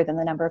lot higher than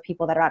the number of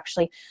people that are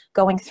actually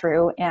going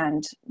through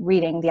and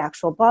reading the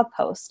actual blog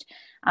post,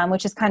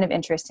 which is kind of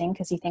interesting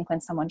because you think when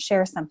someone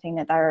shares something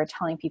that they're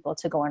telling people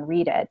to go and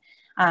read it.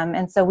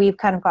 And so we've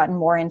kind of gotten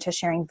more into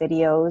sharing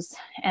videos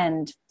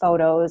and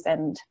photos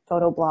and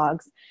photo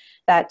blogs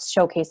that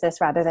showcase this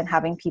rather than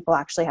having people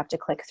actually have to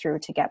click through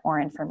to get more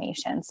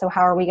information. So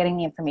how are we getting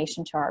the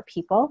information to our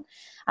people?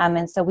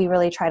 And so we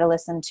really try to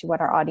listen to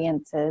what our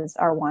audiences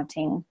are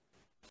wanting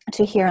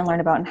to hear and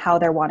learn about and how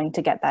they're wanting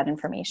to get that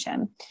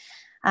information.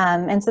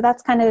 And so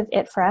that's kind of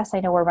it for us. I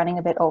know we're running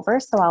a bit over,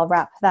 so I'll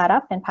wrap that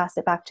up and pass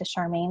it back to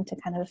Charmaine to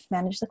kind of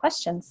manage the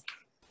questions.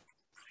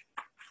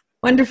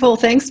 Wonderful.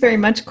 Thanks very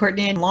much,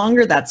 Courtney. And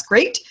longer, that's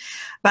great.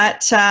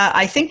 But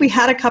I think we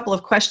had a couple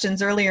of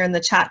questions earlier in the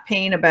chat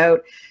pane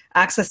about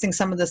accessing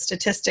some of the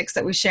statistics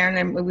that we share,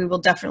 and we will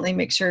definitely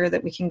make sure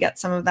that we can get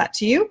some of that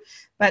to you.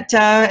 But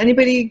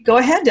anybody, go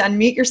ahead,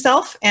 unmute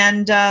yourself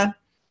and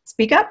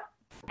speak up.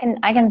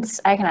 I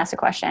can ask a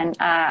question.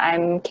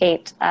 I'm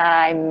Kate.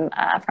 I'm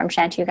from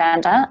Shanti,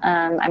 Uganda.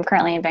 I'm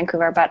currently in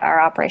Vancouver, but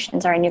our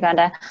operations are in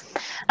Uganda.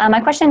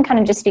 My question kind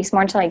of just speaks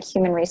more to like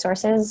human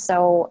resources.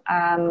 So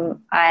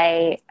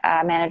I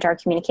manage our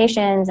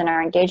communications and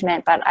our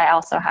engagement, but I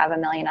also have a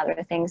million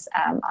other things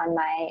on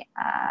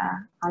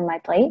my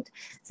plate.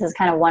 This is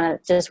kind of one of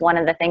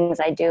the things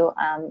I do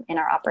in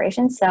our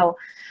operations. So,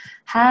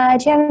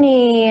 do you have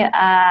any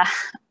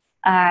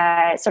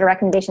sort of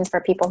recommendations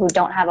for people who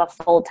don't have a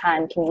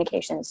full-time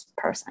communications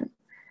person?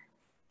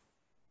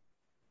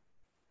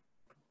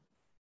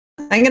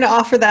 I'm going to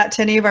offer that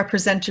to any of our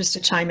presenters to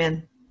chime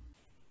in.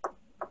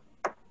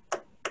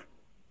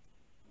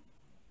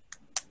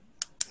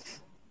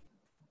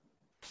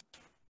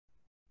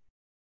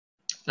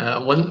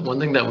 One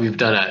thing that we've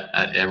done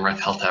at AMREF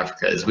Health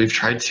Africa is we've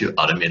tried to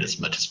automate as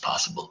much as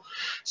possible.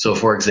 So,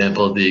 for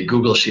example, the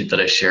Google Sheet that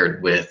I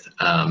shared with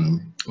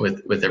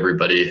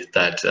everybody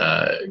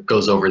that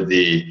goes over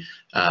the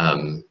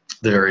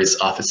various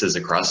offices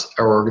across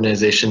our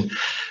organization,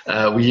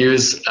 we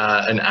use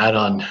an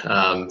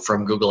add-on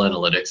from Google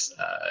Analytics.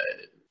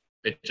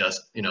 It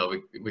just,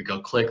 we go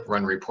click,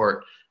 run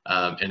report,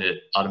 and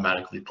it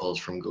automatically pulls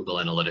from Google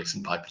Analytics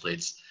and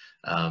populates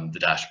the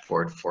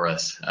dashboard for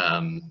us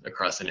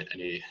across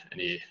any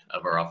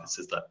of our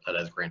offices that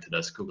has granted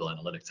us Google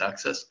Analytics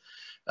access.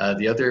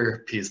 The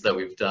other piece that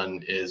we've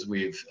done is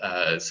we've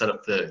set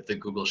up the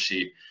Google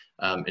Sheet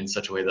in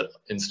such a way that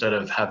instead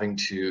of having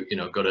to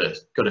go to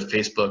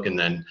Facebook and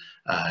then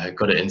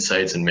go to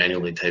Insights and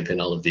manually type in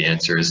all of the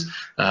answers,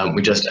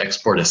 we just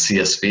export a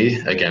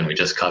CSV. Again, we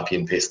just copy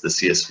and paste the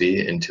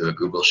CSV into a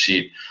Google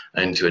Sheet,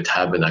 into a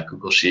tab in that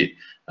Google Sheet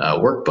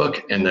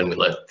workbook, and then we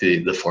let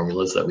the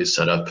formulas that we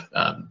set up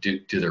do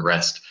the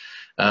rest.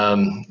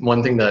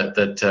 One thing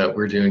that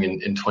we're doing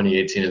in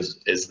 2018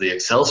 is the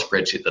Excel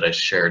spreadsheet that I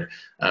shared.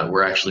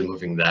 We're actually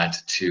moving that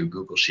to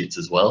Google Sheets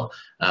as well,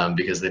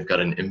 because they've got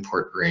an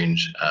import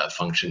range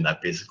function that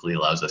basically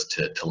allows us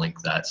to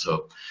link that.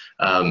 So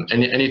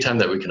anytime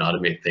that we can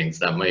automate things,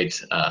 that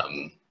might,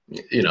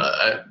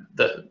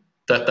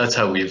 that's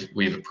how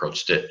we've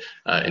approached it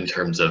in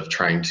terms of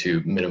trying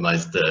to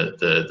minimize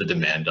the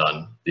demand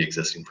on the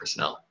existing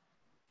personnel.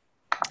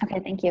 Okay,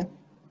 thank you.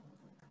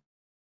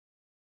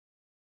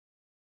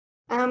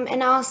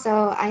 And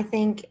also, I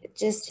think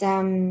just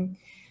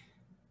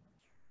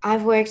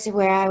I've worked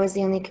where I was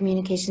the only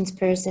communications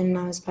person and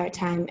I was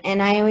part-time,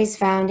 and I always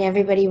found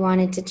everybody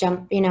wanted to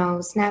jump,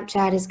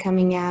 Snapchat is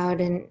coming out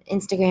and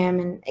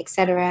Instagram and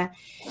etc.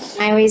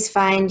 I always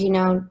find,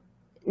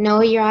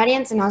 know your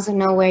audience and also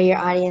know where your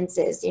audience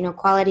is,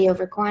 quality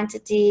over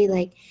quantity.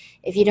 Like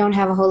if you don't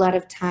have a whole lot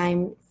of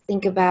time,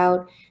 think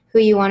about who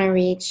you want to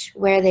reach,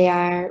 where they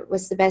are,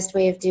 what's the best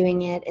way of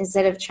doing it,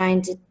 instead of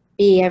trying to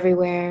be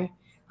everywhere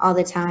all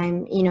the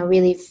time,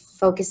 really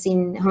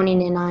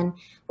honing in on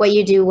what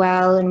you do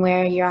well and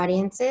where your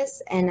audience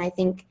is. And I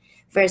think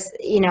first,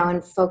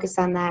 and focus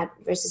on that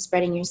versus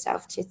spreading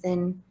yourself too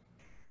thin.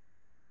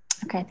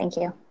 Okay, thank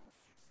you.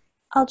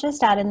 I'll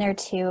just add in there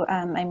too,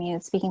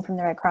 speaking from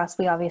the Red Cross,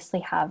 we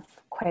obviously have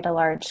quite a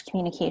large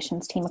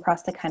communications team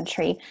across the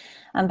country.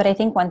 But I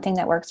think one thing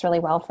that works really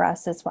well for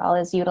us as well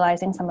is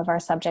utilizing some of our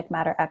subject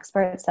matter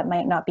experts that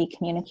might not be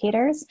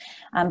communicators,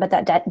 but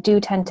that do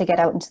tend to get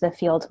out into the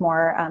field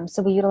more.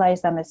 So we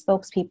utilize them as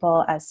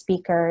spokespeople, as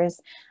speakers.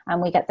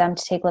 We get them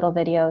to take little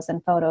videos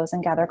and photos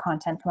and gather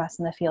content from us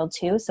in the field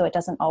too. So it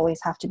doesn't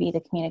always have to be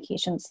the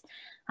communications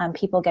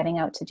people getting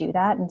out to do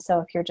that. And so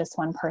if you're just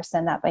one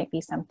person, that might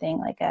be something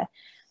like a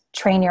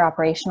train your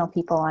operational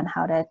people on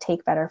how to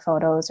take better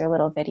photos or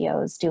little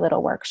videos, do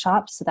little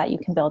workshops so that you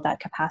can build that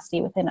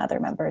capacity within other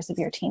members of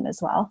your team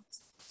as well.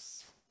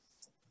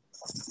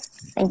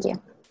 Thank you.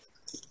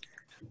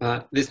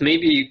 This may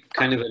be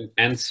kind of an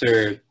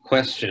answer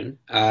question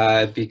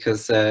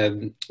because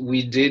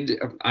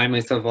I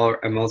myself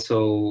am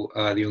also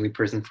the only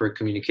person for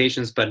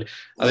communications, but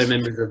other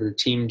members of the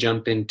team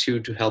jump in too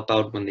to help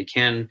out when they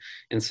can.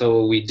 And so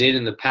what we did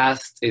in the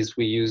past is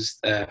we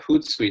used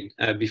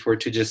Hootsuite before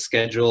to just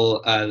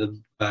schedule the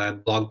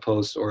blog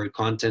post or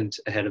content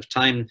ahead of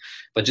time.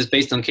 But just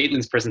based on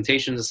Caitlin's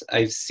presentations,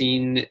 I've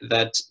seen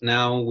that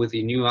now with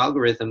the new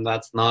algorithm,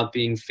 that's not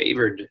being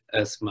favored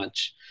as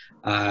much.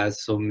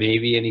 So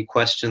maybe any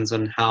questions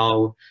on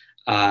how,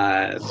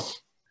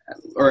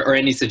 or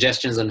any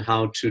suggestions on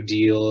how to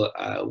deal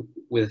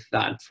with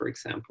that, for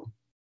example?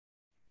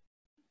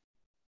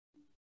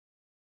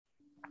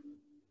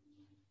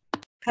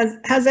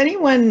 Has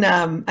anyone,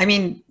 I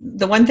mean,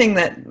 the one thing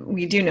that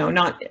we do know,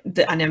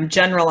 and I'm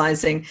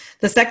generalizing,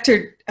 the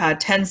sector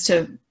tends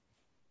to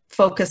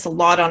focus a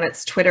lot on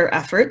its Twitter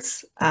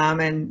efforts.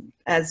 And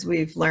as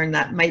we've learned,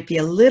 that might be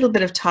a little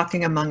bit of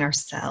talking among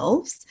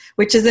ourselves,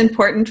 which is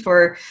important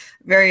for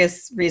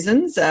various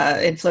reasons,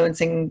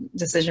 influencing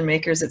decision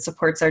makers. It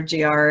supports our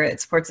GR,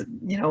 it supports,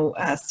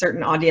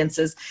 certain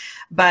audiences.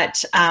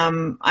 But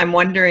I'm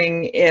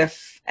wondering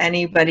if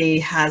anybody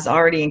has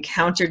already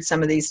encountered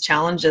some of these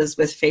challenges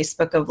with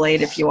Facebook of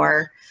late, if you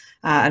are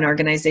an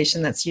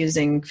organization that's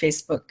using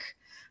Facebook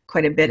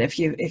quite a bit, if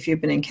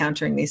you've been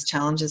encountering these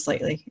challenges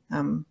lately,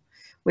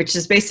 which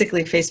is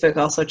basically Facebook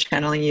also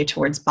channeling you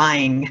towards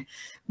buying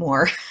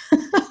more.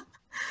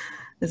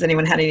 Has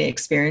anyone had any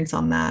experience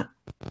on that?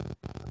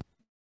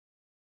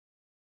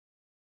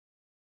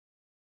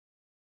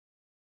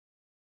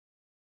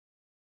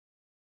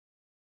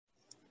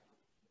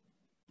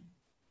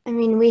 I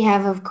mean, we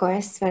have, of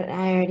course, but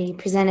I already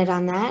presented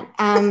on that.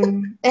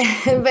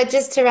 But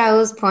just to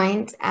Raul's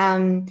point,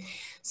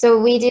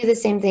 so we do the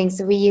same thing.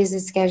 So we use the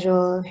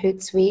schedule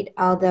Hootsuite,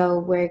 although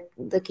we're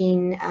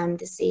looking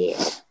to see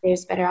if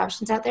there's better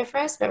options out there for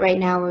us. But right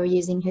now we're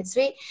using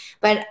Hootsuite.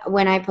 But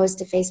when I post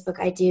to Facebook,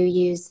 I do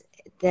use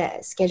the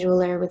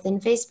scheduler within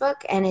Facebook,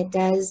 and it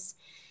does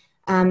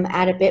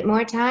add a bit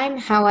more time.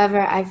 However,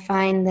 I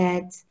find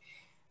that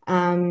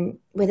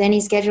with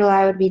any schedule,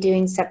 I would be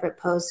doing separate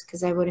posts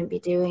because I wouldn't be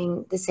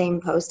doing the same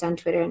post on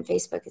Twitter and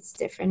Facebook. It's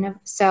different.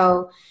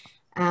 So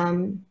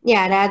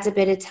yeah, it adds a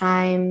bit of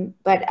time,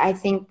 but I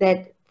think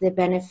that the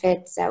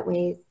benefits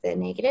outweigh the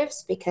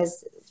negatives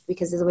because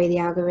of the way the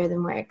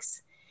algorithm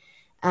works.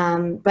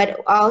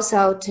 But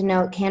also to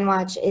note,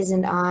 CanWaCH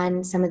isn't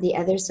on some of the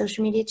other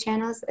social media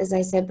channels, as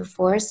I said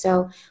before.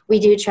 So we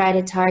do try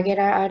to target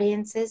our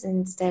audiences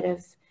instead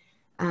of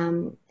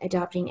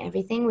adopting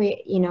everything.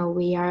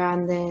 We are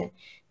on the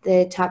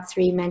top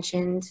 3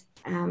 mentioned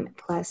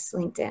plus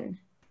LinkedIn.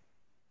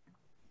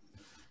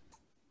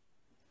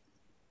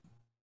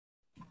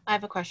 I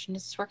have a question.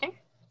 Is this working?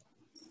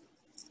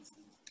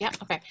 Yeah.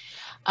 Okay.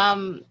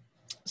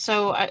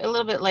 So a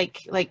little bit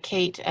like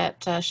Kate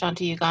at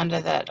Shanti Uganda,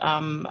 that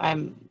I'm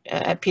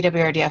at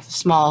PWRDF, a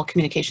small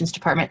communications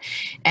department,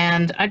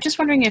 and I'm just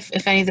wondering if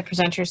any of the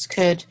presenters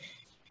could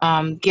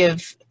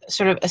give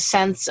sort of a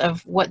sense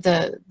of what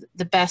the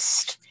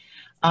best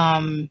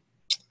what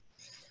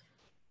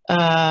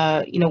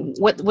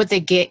they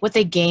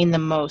gain the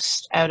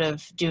most out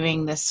of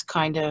doing this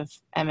kind of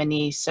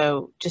M&E.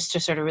 So just to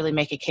sort of really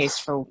make a case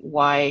for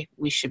why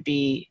we should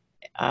be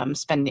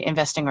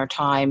investing our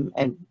time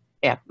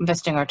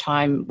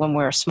when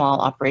we're a small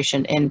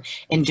operation in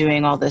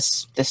doing all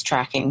this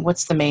tracking.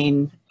 What's the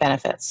main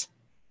benefits?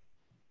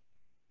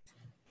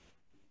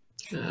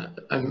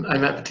 I'm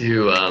happy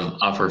to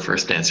offer a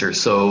first answer.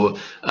 So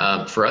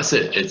for us,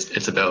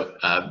 it's about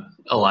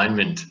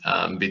alignment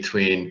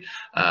between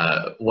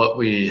what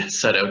we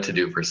set out to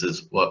do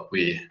versus what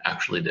we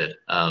actually did.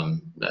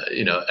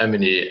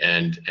 M&E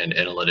and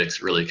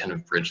analytics really kind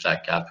of bridge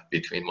that gap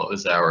between what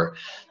was our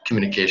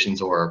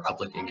communications or our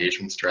public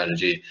engagement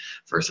strategy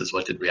versus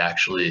what did we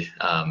actually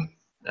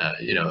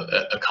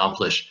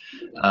accomplish.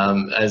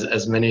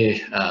 As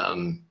many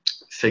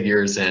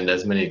figures and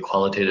as many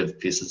qualitative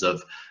pieces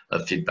of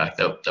feedback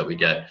that we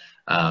get,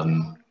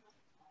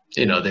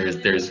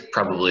 there's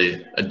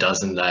probably a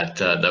dozen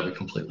that we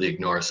completely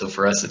ignore. So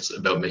for us, it's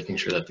about making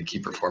sure that the key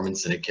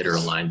performance indicator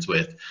aligns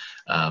with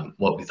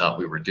what we thought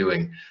we were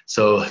doing.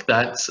 So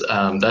that's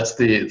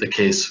the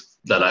case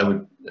that I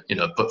would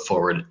put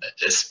forward,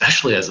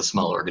 especially as a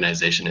small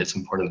organization. It's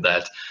important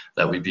that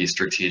we be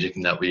strategic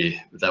and that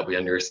we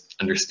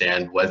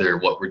understand whether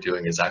what we're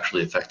doing is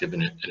actually effective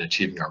in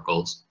achieving our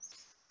goals.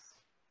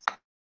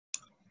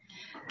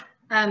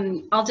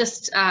 I'll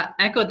just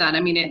echo that.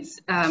 I mean, it's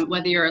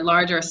whether you're a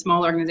large or a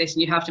small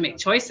organization, you have to make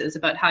choices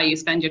about how you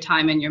spend your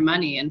time and your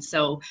money. And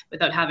so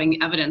without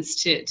having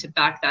evidence to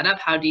back that up,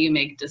 how do you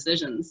make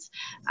decisions?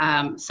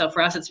 So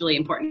for us, it's really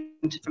important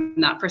from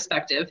that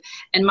perspective.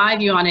 And my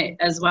view on it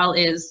as well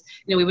is,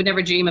 you know, we would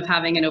never dream of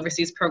having an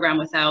overseas program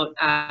without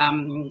a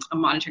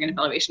monitoring and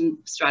evaluation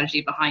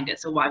strategy behind it.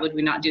 So why would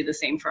we not do the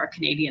same for our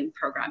Canadian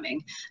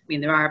programming? I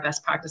mean, there are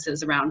best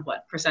practices around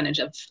what percentage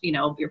of, you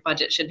know, your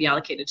budget should be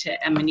allocated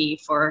to M&E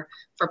for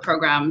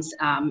programs,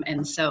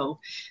 and so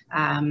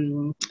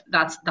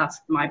that's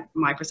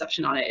my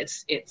perception on it.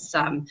 It's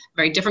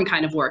very different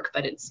kind of work,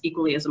 but it's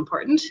equally as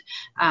important,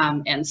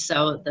 and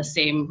so the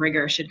same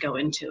rigor should go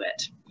into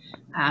it.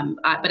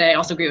 But I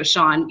also agree with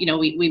Sean. You know,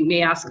 we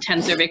may ask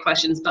 10 survey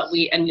questions, but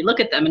we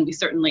look at them, and we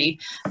certainly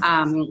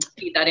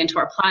feed that into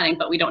our planning,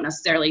 but we don't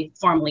necessarily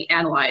formally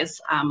analyze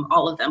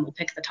all of them. We'll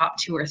pick the top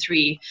 2 or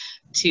 3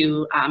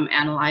 to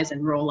analyze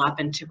and roll up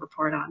and to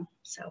report on.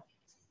 So.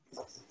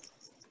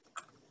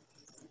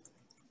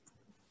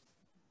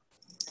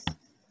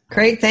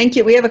 Great, thank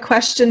you. We have a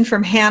question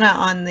from Hannah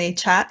on the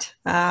chat.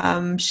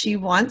 She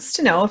wants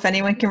to know if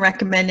anyone can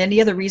recommend any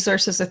other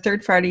resources or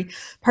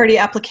third-party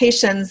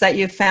applications that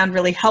you've found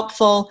really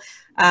helpful.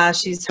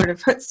 She's heard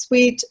of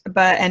Hootsuite,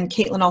 and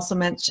Caitlin also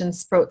mentioned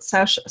Sprout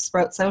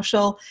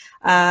Social,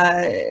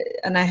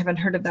 and I haven't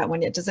heard of that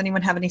one yet. Does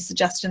anyone have any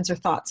suggestions or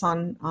thoughts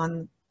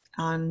on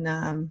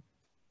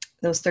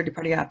those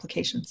third-party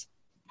applications?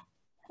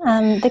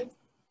 The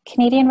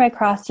Canadian Red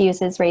Cross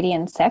uses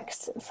Radian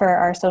 6 for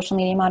our social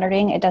media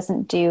monitoring. It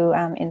doesn't do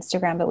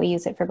Instagram, but we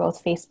use it for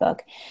both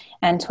Facebook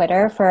and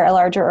Twitter. For a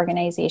larger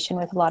organization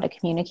with a lot of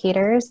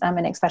communicators,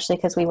 and especially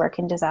because we work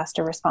in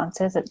disaster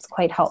responses, it's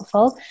quite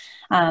helpful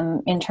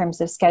in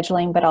terms of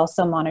scheduling, but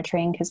also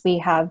monitoring, because we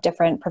have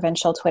different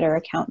provincial Twitter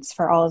accounts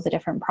for all of the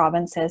different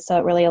provinces. So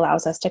it really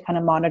allows us to kind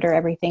of monitor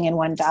everything in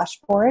one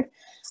dashboard.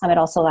 It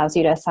also allows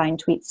you to assign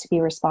tweets to be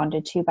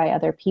responded to by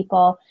other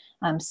people.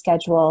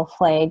 Schedule,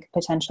 flag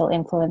potential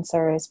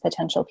influencers,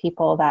 potential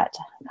people that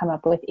come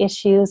up with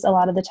issues a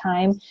lot of the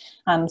time.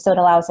 So it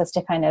allows us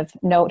to kind of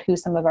note who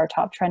some of our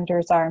top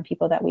trenders are and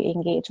people that we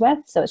engage with.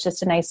 So it's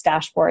just a nice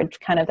dashboard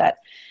kind of that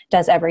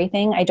does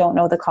everything. I don't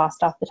know the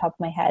cost off the top of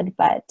my head,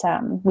 but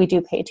we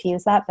do pay to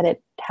use that, but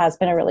it has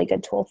been a really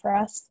good tool for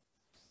us.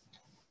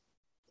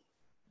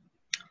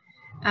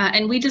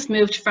 And we just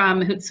moved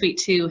from Hootsuite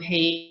to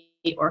Hey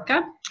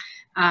Orca.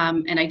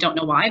 And I don't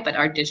know why, but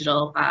our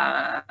digital,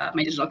 my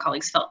digital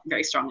colleagues felt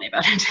very strongly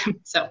about it.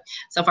 So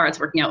far it's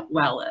working out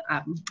well,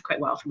 quite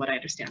well from what I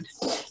understand.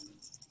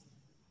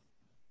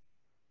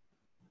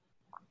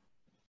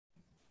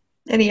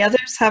 Any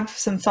others have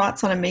some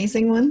thoughts on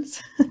amazing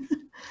ones?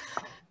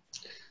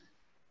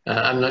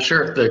 I'm not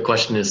sure if the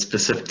question is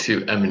specific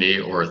to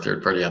M&E or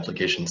third-party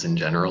applications in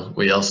general.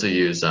 We also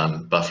use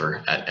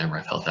Buffer at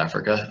MREF Health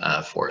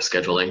Africa for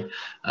scheduling.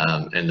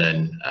 And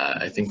then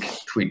I think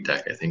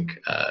TweetDeck, I think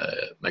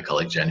my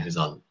colleague Jen, who's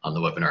on the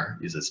webinar,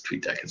 uses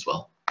TweetDeck as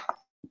well.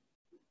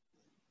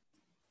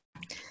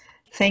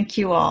 Thank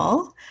you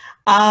all.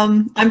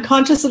 I'm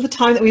conscious of the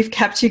time that we've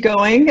kept you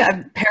going.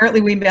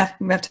 Apparently we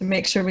have to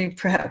make sure we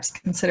perhaps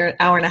consider an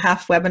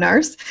hour-and-a-half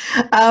webinars.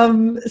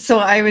 So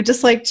I would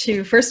just like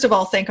to, first of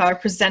all, thank our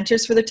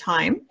presenters for their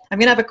time. I'm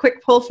going to have a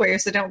quick poll for you,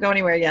 so don't go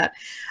anywhere yet.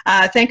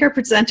 Thank our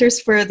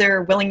presenters for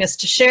their willingness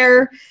to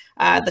share,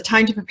 the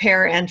time to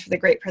prepare, and for the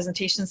great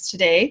presentations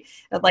today.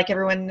 I'd like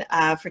everyone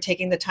for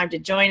taking the time to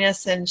join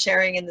us and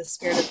sharing in the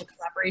spirit of the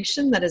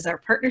collaboration that is our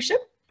partnership.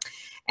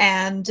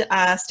 And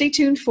stay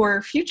tuned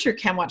for future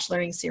CanWaCH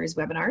Learning Series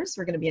webinars.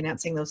 We're going to be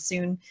announcing those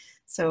soon,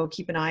 so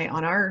keep an eye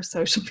on our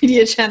social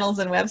media channels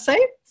and websites.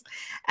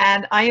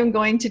 And I am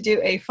going to do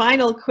a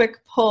final quick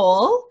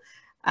poll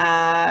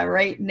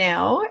right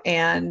now,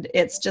 and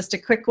it's just a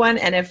quick one.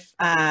 And if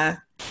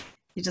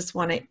you just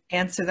want to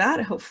answer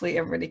that, hopefully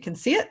everybody can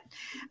see it,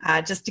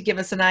 just to give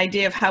us an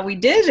idea of how we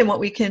did and what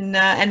we can,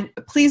 and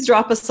please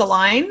drop us a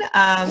line.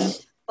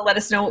 Let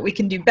us know what we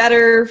can do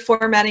better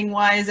formatting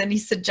wise, any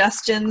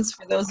suggestions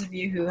for those of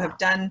you who have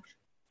done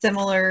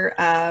similar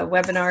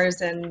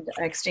webinars and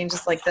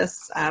exchanges like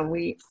this.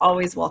 We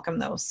always welcome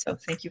those, so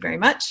thank you very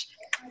much.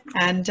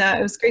 And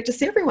it was great to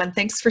see everyone.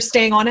 Thanks for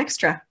staying on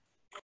extra.